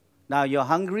 Now, you're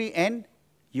hungry and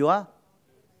you are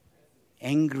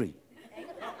angry.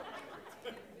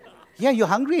 Yeah, you're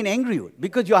hungry and angry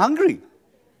because you're hungry.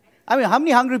 I mean, how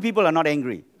many hungry people are not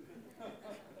angry?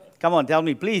 Come on, tell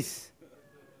me, please.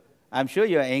 I'm sure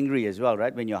you're angry as well,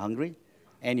 right, when you're hungry.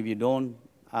 And if you don't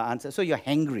answer, so you're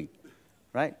hangry,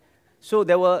 right? So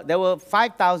there were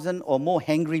 5,000 or more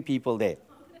hangry people there.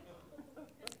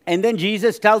 And then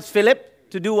Jesus tells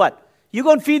Philip to do what? You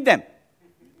go and feed them.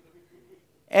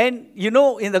 And you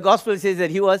know, in the gospel it says that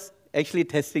he was actually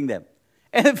testing them.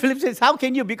 And Philip says, how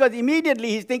can you? Because immediately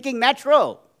he's thinking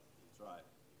natural. That's right.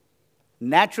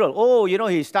 Natural. Oh, you know,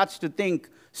 he starts to think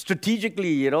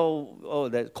strategically, you know, oh,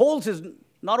 the Coles is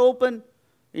not open.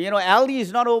 You know, Aldi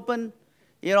is not open.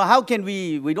 You know, how can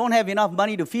we don't have enough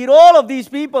money to feed all of these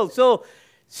people. So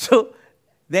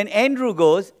then Andrew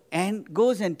goes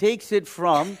and takes it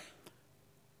from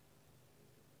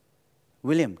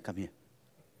William. Come here.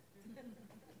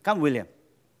 Come, William.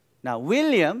 Now,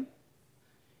 William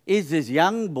is this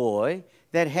young boy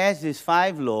that has his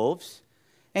 5 loaves,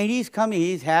 and he's coming,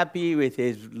 he's happy with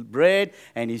his bread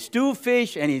and his 2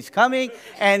 fish, and he's coming,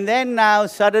 and then now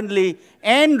suddenly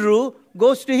Andrew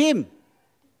goes to him.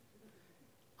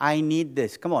 I need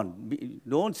this. Come on,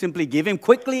 don't simply give him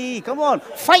quickly. Come on,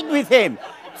 fight with him.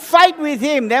 Fight with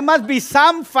him. There must be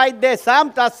some fight there,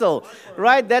 some tussle,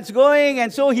 right? That's going,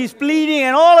 and so he's pleading,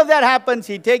 and all of that happens.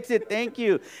 He takes it, thank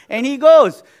you, and he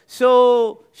goes.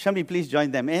 So, Shami, please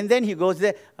join them. And then he goes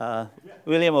there.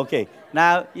 William, okay.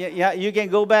 Now, yeah, you can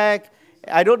go back.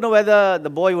 I don't know whether the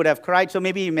boy would have cried, so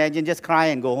maybe imagine just cry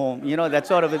and go home. You know, that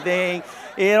sort of a thing.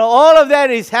 You know, all of that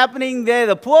is happening there.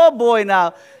 The poor boy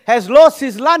now has lost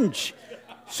his lunch.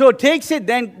 So takes it,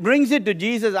 then brings it to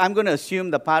Jesus. I'm going to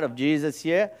assume the part of Jesus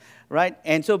here, right?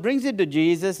 And so brings it to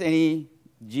Jesus, and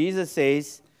Jesus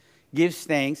says, gives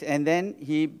thanks, and then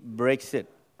he breaks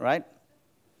it, right?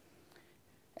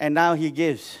 And now he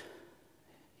gives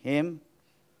him,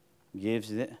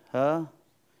 gives her,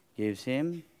 gives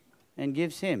him, and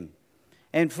gives him.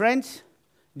 And friends,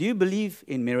 do you believe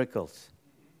in miracles?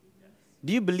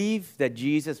 Do you believe that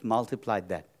Jesus multiplied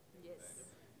that?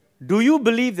 Do you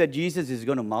believe that Jesus is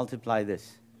going to multiply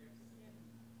this?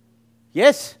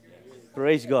 Yes?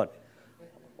 Praise God.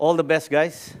 All the best,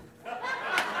 guys.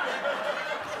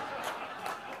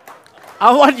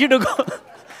 I want you to go.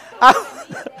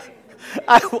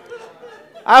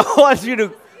 I want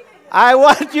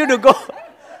you to go.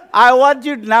 I want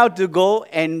you now to go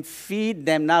and feed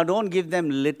them. Now, don't give them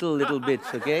little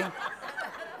bits, okay?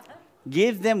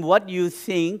 Give them what you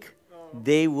think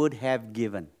they would have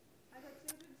given.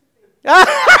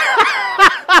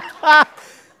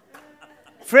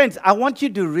 Friends, I want you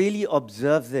to really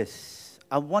observe this.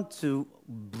 I want to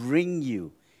bring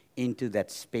you into that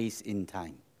space in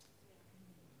time.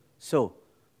 So,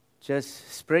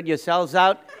 just spread yourselves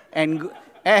out and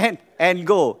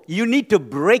go. You need to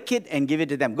break it and give it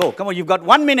to them. Go. Come on, you've got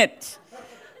 1 minute.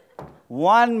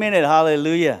 1 minute,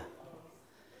 hallelujah.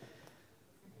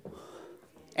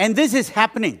 And this is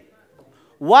happening.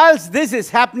 Whilst this is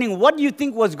happening, what do you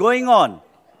think was going on?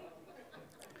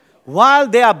 While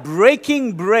they are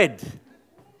breaking bread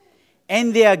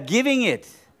and they are giving it,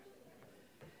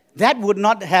 that would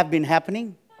not have been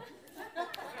happening.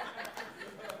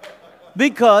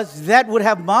 Because that would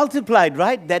have multiplied,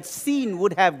 right? That scene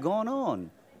would have gone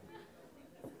on.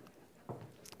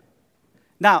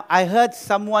 Now, I heard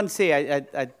someone say,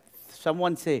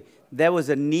 someone say, there was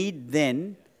a need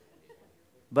then,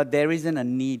 but there isn't a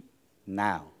need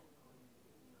now.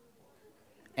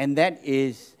 And that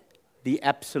is the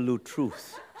absolute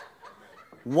truth.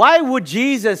 Why would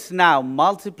Jesus now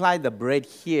multiply the bread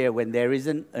here when there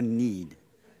isn't a need?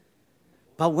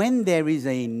 But when there is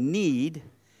a need,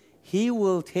 He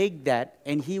will take that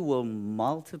and He will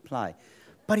multiply.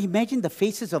 But imagine the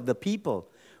faces of the people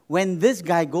when this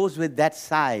guy goes with that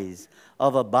size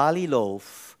of a barley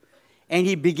loaf and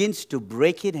he begins to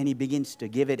break it and he begins to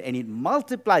give it and it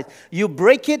multiplies. You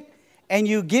break it and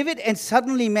you give it and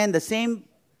suddenly, man, the same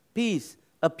piece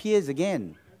appears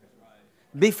again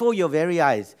before your very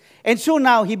eyes. And so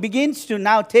now he begins to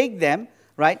now take them,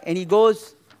 right? And he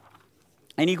goes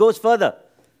further,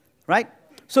 right?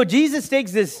 So Jesus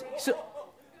takes this.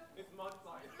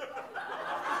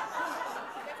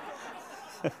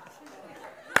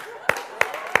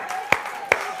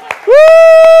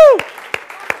 Woo!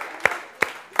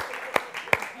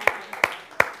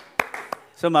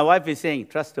 So my wife is saying,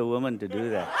 trust a woman to do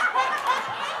that.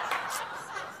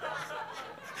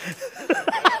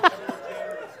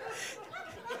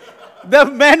 The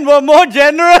men were more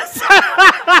generous.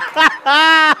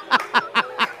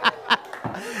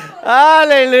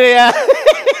 Hallelujah.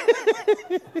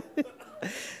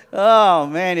 Oh,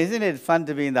 man, isn't it fun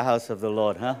to be in the house of the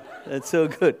Lord, huh? That's so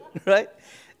good, right?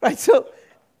 Right,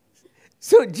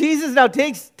 so Jesus now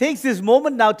takes this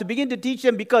moment now to begin to teach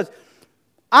them, because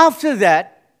after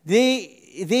that,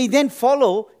 they then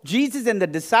follow Jesus and the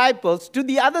disciples to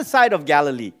the other side of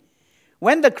Galilee.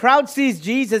 When the crowd sees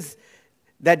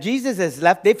that Jesus has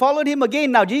left, they followed him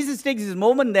again. Now, Jesus takes this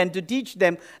moment then to teach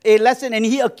them a lesson, and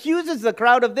he accuses the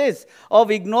crowd of this, of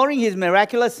ignoring his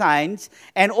miraculous signs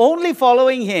and only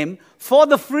following him for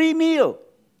the free meal.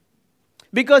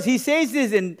 Because he says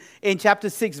this in chapter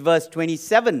 6, verse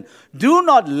 27, do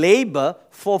not labor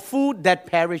for food that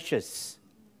perishes,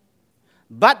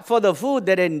 but for the food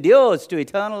that endures to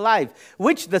eternal life,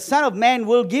 which the Son of Man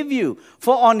will give you.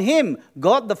 For on him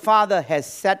God the Father has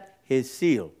set his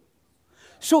seal.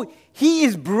 So he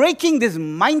is breaking this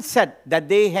mindset that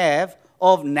they have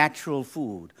of natural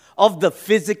food, of the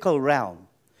physical realm.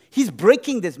 He's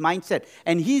breaking this mindset,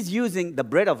 and he's using the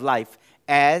bread of life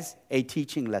as a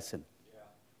teaching lesson.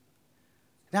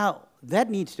 Now, that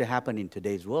needs to happen in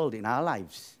today's world, in our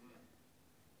lives.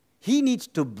 He needs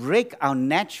to break our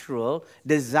natural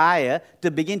desire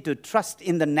to begin to trust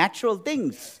in the natural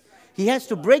things. He has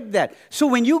to break that. So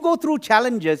when you go through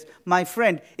challenges, my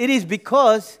friend, it is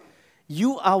because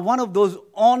you are one of those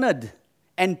honored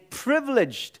and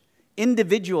privileged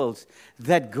individuals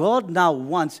that God now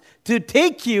wants to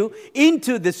take you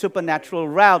into the supernatural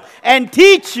realm and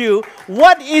teach you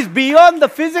what is beyond the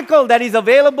physical that is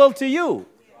available to you.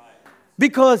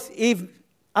 Because if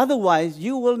otherwise,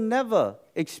 you will never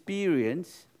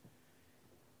experience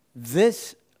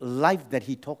this life that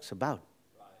he talks about.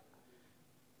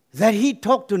 That he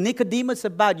talked to Nicodemus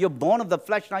about. You're born of the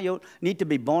flesh, now you need to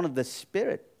be born of the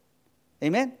Spirit.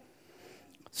 Amen?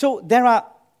 So there are,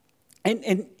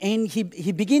 and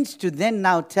he begins to then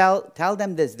now tell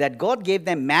them this, that God gave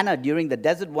them manna during the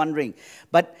desert wandering.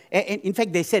 But in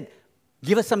fact, they said,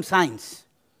 give us some signs.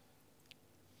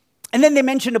 And then they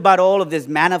mentioned about all of this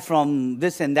manna from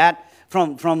this and that,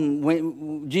 from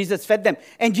when Jesus fed them.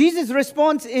 And Jesus'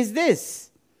 response is this.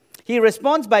 He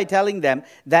responds by telling them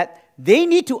that they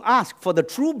need to ask for the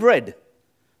true bread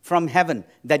from heaven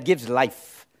that gives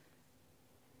life.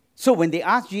 So when they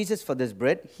ask Jesus for this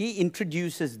bread, he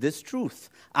introduces this truth.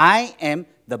 I am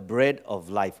the bread of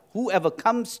life. Whoever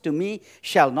comes to me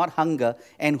shall not hunger,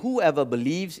 and whoever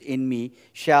believes in me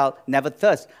shall never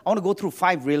thirst. I want to go through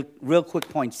 5 real quick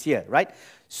points here, right?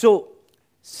 So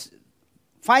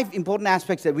 5 important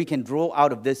aspects that we can draw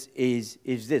out of this is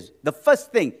this. The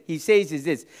first thing he says is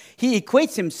this. He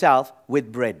equates himself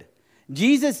with bread.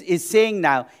 Jesus is saying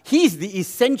now, he's the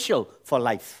essential for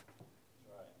life.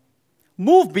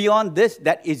 Move beyond this,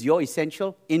 that is your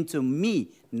essential, into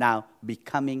me now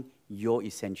becoming your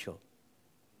essential.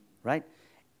 Right?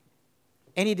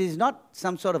 And it is not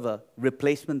some sort of a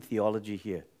replacement theology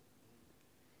here.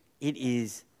 It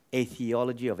is a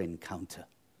theology of encounter.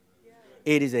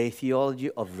 It is a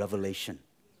theology of revelation.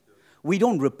 We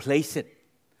don't replace it.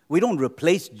 We don't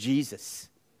replace Jesus.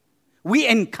 We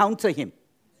encounter him.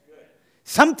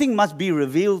 Something must be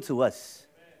revealed to us.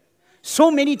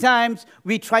 So many times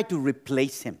we try to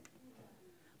replace him.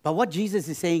 But what Jesus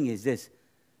is saying is this.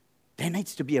 There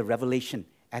needs to be a revelation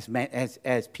as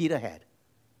Peter had.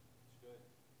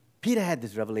 Peter had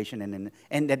this revelation,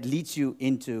 and that leads you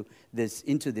into this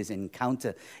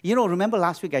encounter. You know, remember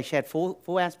last week I shared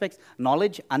four aspects: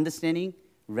 knowledge, understanding,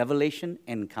 revelation,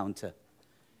 encounter.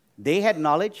 They had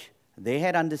knowledge, they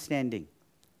had understanding.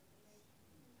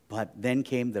 But then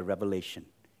came the revelation,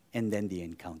 and then the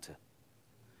encounter.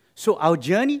 So our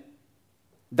journey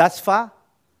thus far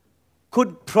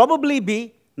could probably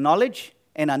be knowledge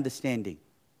and understanding.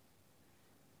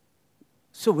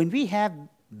 So when we have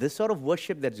this sort of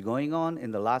worship that's going on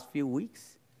in the last few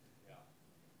weeks,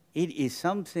 it is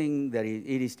something that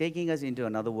it is taking us into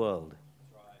another world.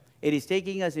 It is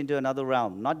taking us into another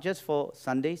realm, not just for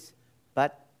Sundays,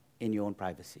 but in your own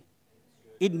privacy.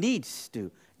 It needs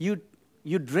to.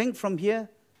 You drink from here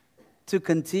to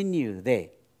continue there,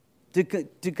 to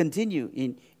continue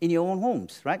in your own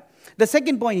homes, right? The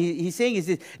second point he's saying is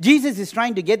this: Jesus is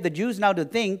trying to get the Jews now to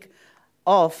think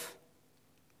of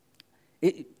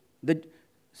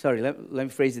let me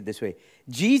phrase it this way.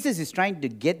 Jesus is trying to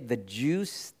get the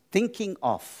Jews thinking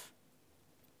of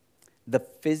the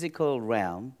physical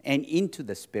realm and into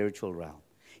the spiritual realm.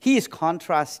 He is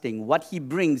contrasting what he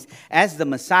brings as the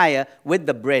Messiah with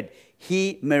the bread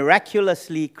which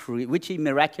he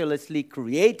miraculously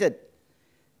created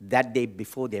that day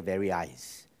before their very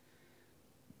eyes.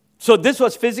 So this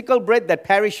was physical bread that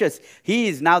perishes. He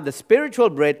is now the spiritual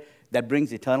bread that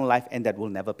brings eternal life and that will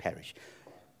never perish.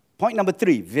 Point number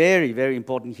 3, very, very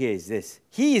important here is this.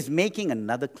 He is making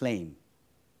another claim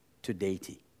to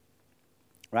deity.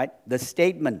 Right? The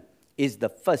statement is the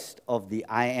first of the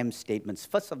I am statements,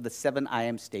 first of the 7 I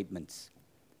am statements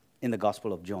in the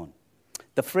Gospel of John.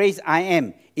 The phrase I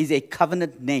am is a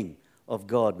covenant name of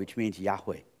God, which means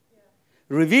Yahweh. Yeah.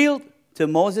 Revealed to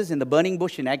Moses in the burning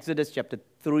bush in Exodus chapter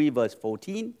 3, verse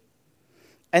 14.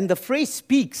 And the phrase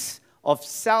speaks of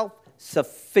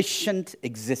self-sufficient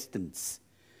existence.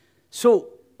 So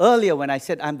earlier when I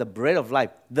said I'm the bread of life,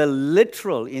 the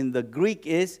literal in the Greek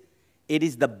is, it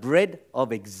is the bread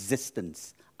of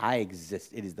existence. I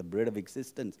exist. It is the bread of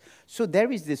existence. So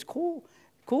there is this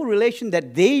correlation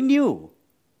that they knew.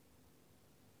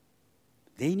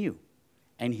 They knew.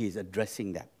 And he's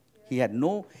addressing that. He had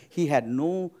no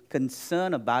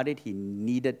concern about it. He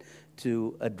needed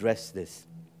to address this.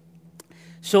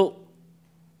 So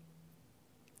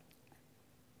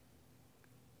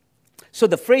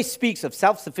the phrase speaks of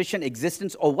self-sufficient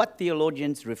existence, or what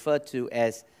theologians refer to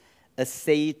as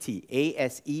aseity,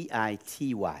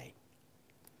 A-S-E-I-T-Y,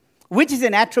 which is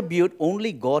an attribute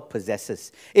only God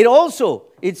possesses. It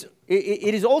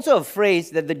is also a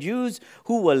phrase that the Jews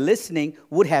who were listening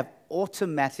would have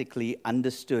automatically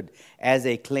understood as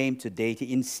a claim to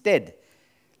deity. Instead,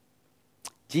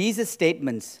 Jesus'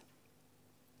 statements,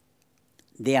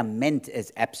 they are meant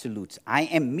as absolutes. I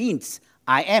am means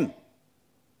I am,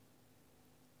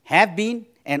 have been,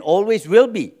 and always will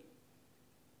be.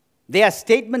 They are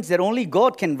statements that only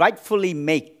God can rightfully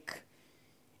make.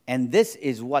 And this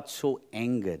is what so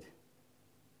angered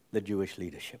the Jewish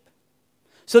leadership.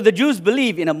 So the Jews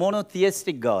believe in a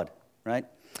monotheistic God, right?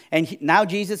 And now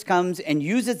Jesus comes and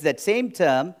uses that same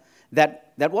term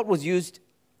that what was used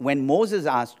when Moses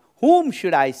asked, whom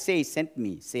should I say sent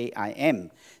me? Say, I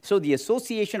am. So the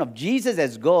association of Jesus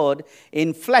as God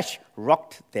in flesh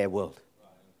rocked their world.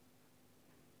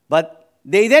 But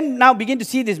they then now begin to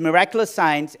see these miraculous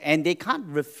signs, and they can't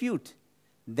refute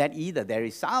that either. There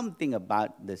is something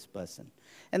about this person.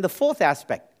 And the fourth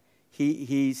aspect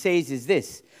he says is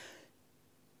this.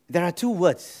 There are 2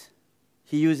 words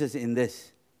he uses in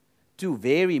this. 2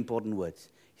 very important words.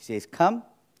 He says, come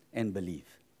and believe.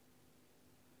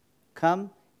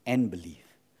 Come and believe.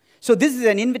 So this is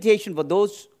an invitation for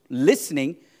those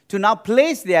listening to now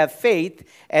place their faith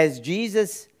as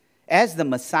Jesus, as the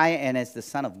Messiah and as the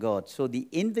Son of God. So the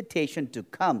invitation to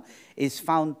come is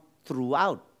found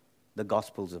throughout the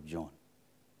Gospels of John.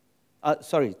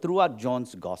 Throughout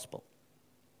John's Gospel.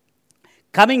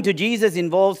 Coming to Jesus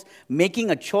involves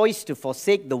making a choice to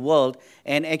forsake the world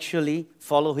and actually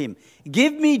follow him.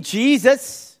 Give me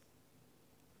Jesus.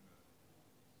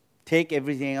 Take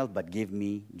everything else, but give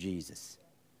me Jesus.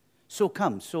 So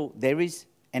come. So there is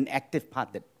an active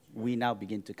part that we now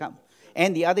begin to come.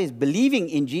 And the other is believing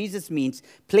in Jesus means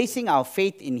placing our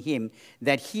faith in him,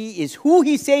 that he is who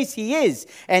he says he is,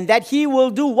 and that he will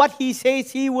do what he says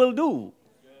he will do.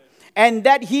 And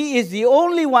that he is the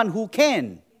only one who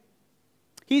can.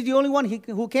 He's the only one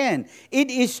who can. It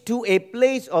is to a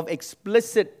place of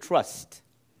explicit trust.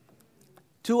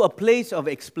 To a place of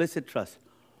explicit trust.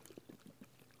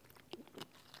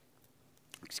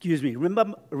 Excuse me.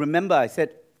 Remember I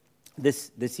said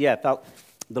this year I felt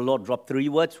the Lord dropped 3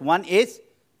 words. One is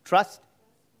trust.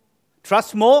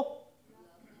 Trust more.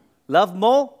 Love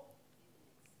more.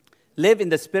 Live in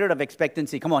the spirit of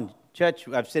expectancy. Come on, church,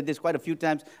 I've said this quite a few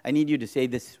times. I need you to say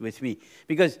this with me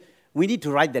because we need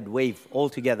to ride that wave all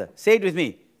together. Say it with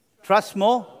me. Trust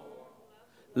more,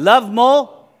 love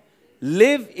more,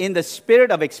 live in the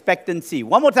spirit of expectancy.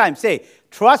 One more time, say,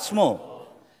 trust more,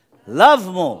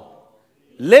 love more,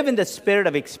 live in the spirit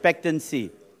of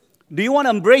expectancy. Do you want to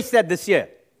embrace that this year?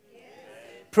 Yes.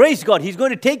 Praise God. He's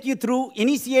going to take you through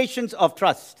initiations of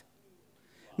trust.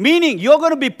 Meaning, you're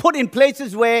going to be put in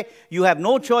places where you have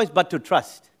no choice but to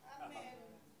trust.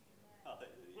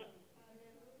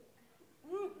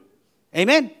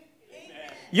 Amen? Amen?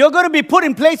 You're going to be put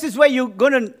in places where you're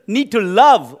going to need to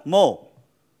love more.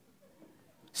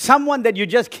 Someone that you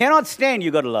just cannot stand,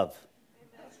 you got to love.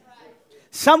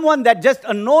 Someone that just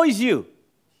annoys you,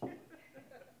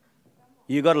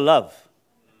 you got to love.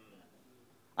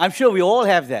 I'm sure we all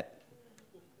have that.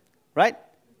 Right?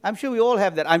 I'm sure we all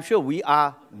have that. I'm sure we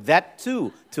are that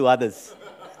too to others.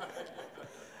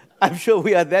 I'm sure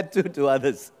we are that too to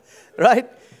others. Right?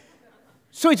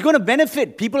 So it's going to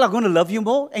benefit. People are going to love you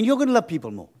more and you're going to love people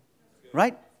more.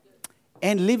 Right?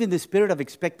 And live in the spirit of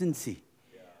expectancy.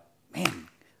 Man,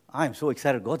 I'm so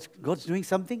excited. God's doing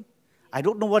something. I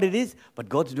don't know what it is, but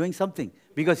God's doing something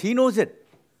because He knows it.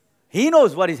 He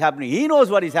knows what is happening. He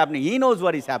knows what is happening. He knows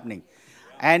what is happening.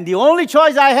 And the only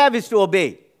choice I have is to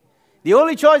obey. The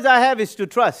only choice I have is to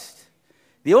trust.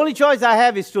 The only choice I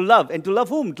have is to love. And to love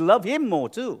whom? To love Him more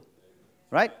too.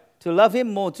 Right? To love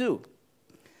Him more too.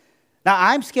 Now,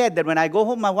 I'm scared that when I go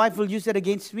home, my wife will use that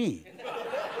against me.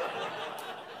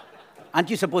 Aren't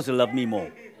you supposed to love me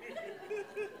more?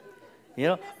 You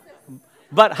know?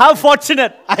 But how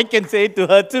fortunate I can say it to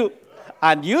her too.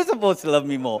 Aren't you supposed to love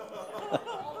me more?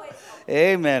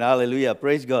 Amen. Hallelujah.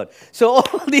 Praise God. So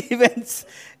all the events...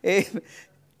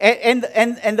 And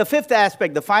the fifth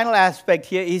aspect, the final aspect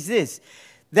here is this,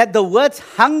 that the words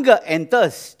hunger and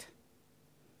thirst,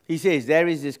 he says there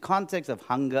is this context of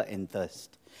hunger and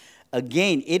thirst.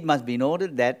 Again, it must be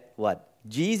noted that what?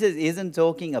 Jesus isn't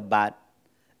talking about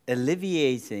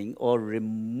alleviating or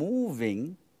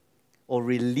removing or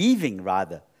relieving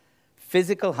rather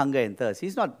physical hunger and thirst.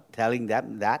 He's not telling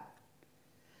them that.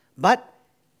 But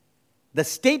the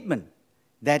statement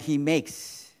that he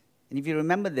makes, and if you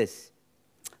remember this,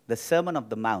 the Sermon of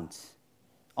the Mounts,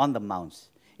 on the Mounts.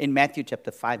 In Matthew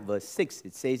chapter 5, verse 6,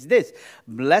 it says this,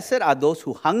 blessed are those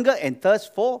who hunger and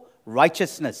thirst for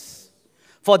righteousness,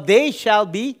 for they shall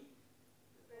be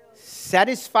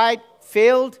satisfied,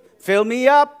 filled, fill me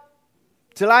up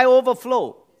till I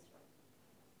overflow.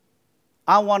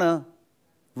 I want to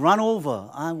run over.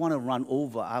 I want to run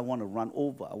over. I want to run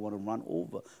over. I want to run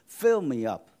over. Fill me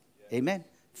up. Amen?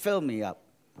 Fill me up.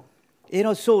 You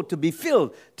know, so to be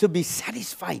filled, to be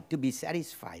satisfied, to be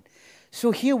satisfied.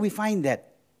 So here we find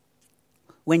that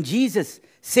when Jesus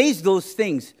says those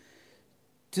things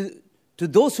to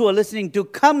those who are listening to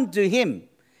come to Him,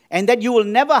 and that you will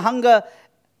never hunger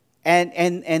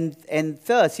and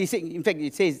thirst. He said, in fact,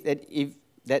 it says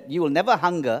that you will never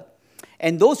hunger,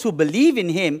 and those who believe in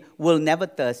Him will never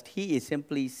thirst. He is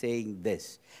simply saying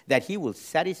this, that He will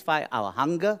satisfy our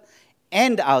hunger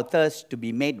and our thirst to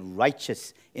be made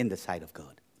righteous in the sight of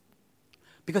God.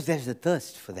 Because there's a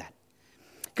thirst for that.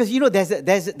 Because, you know,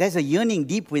 there's a yearning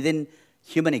deep within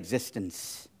human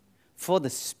existence for the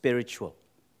spiritual.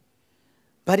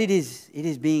 But it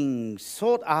is being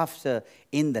sought after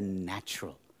in the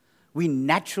natural. We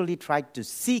naturally try to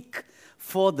seek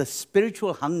for the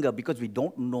spiritual hunger because we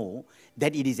don't know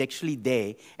that it is actually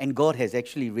there and God has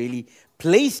actually really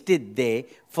placed it there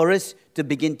for us to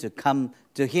begin to come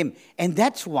to Him. And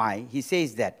that's why He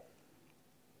says that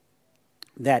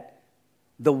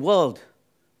the world,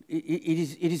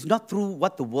 it is not through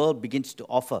what the world begins to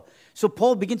offer. So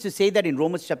Paul begins to say that in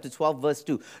Romans chapter 12, verse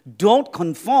 2. Don't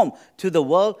conform to the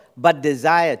world, but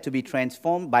desire to be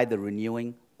transformed by the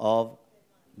renewing of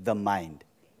the mind.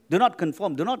 Do not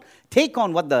conform. Do not take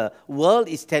on what the world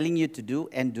is telling you to do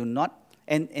and do not,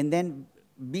 and then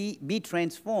be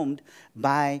transformed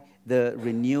by the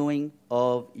renewing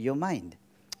of your mind.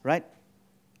 Right?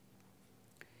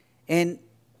 And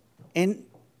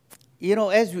you know,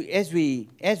 as we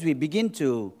begin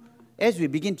to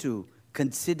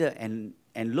consider and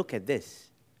look at this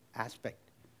aspect,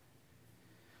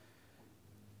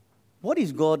 what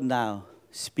is God now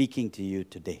speaking to you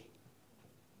today?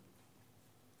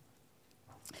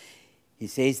 He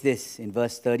says this in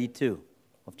verse 32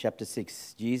 of chapter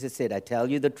 6. Jesus said, I tell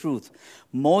you the truth,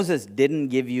 Moses didn't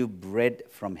give you bread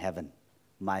from heaven.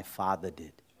 My Father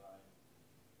did.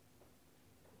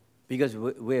 Because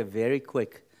we're very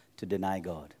quick to deny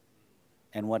God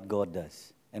and what God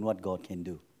does and what God can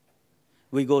do.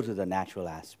 We go to the natural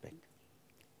aspect.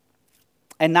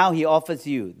 And now he offers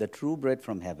you the true bread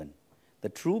from heaven. The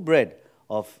true bread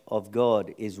of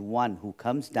God is one who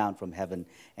comes down from heaven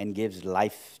and gives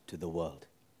life to the world.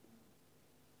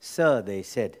 Sir, they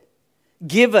said,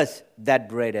 give us that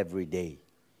bread every day.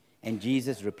 And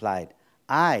Jesus replied,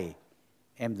 I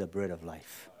am the bread of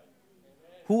life.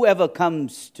 Whoever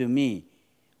comes to me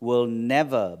will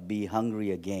never be hungry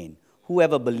again.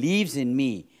 Whoever believes in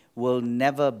me will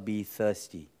never be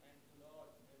thirsty.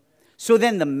 So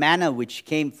then the manna which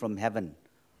came from heaven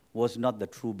was not the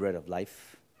true bread of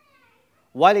life.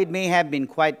 While it may have been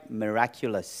quite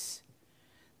miraculous,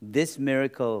 this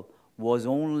miracle was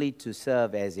only to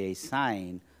serve as a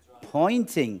sign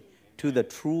pointing to the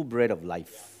true bread of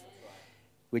life,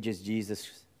 which is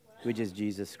Jesus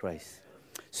Christ.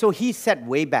 So he said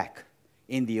way back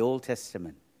in the Old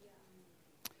Testament.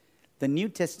 The New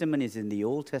Testament is in the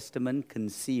Old Testament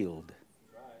concealed.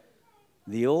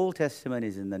 The Old Testament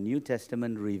is in the New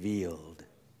Testament revealed.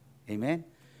 Amen?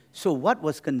 So what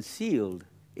was concealed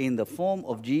in the form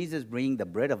of Jesus bringing the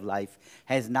bread of life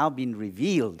has now been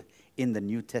revealed in the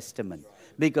New Testament,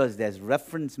 because there's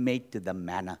reference made to the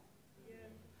manna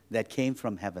that came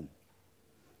from heaven.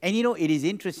 And you know, it is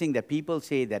interesting that people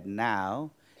say that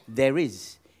now there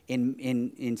is,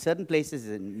 in certain places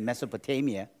in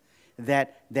Mesopotamia,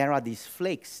 that there are these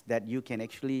flakes that you can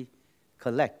actually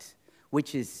collect,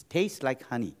 which tastes like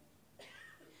honey.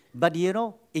 But you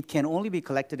know, it can only be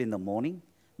collected in the morning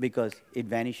because it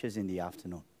vanishes in the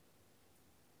afternoon.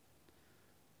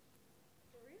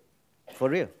 For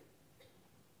real.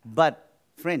 But,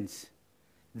 friends,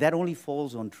 that only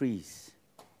falls on trees.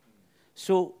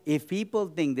 So if people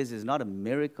think this is not a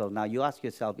miracle, now you ask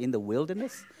yourself, in the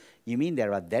wilderness, you mean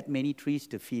there are that many trees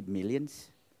to feed millions?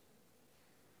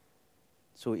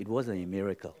 So it wasn't a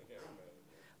miracle.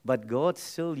 But God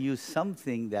still used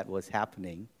something that was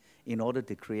happening in order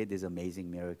to create this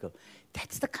amazing miracle.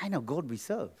 That's the kind of God we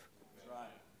serve. Right.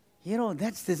 You know,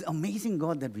 that's this amazing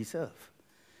God that we serve.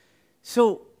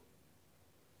 So,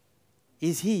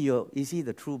 is he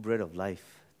the true bread of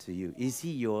life to you? Is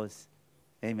he yours?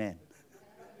 Amen.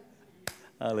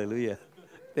 Hallelujah.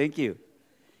 Thank you.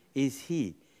 Is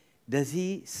he? Does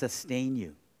he sustain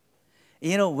you?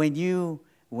 You know, when you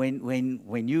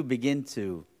begin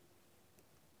to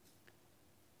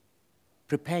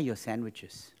prepare your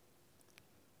sandwiches,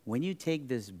 when you take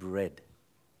this bread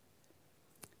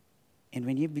and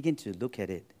when you begin to look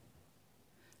at it,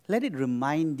 let it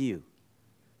remind you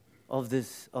of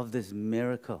this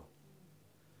miracle.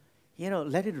 You know,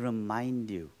 let it remind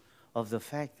you of the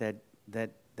fact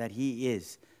that he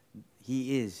is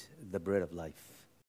the bread of life.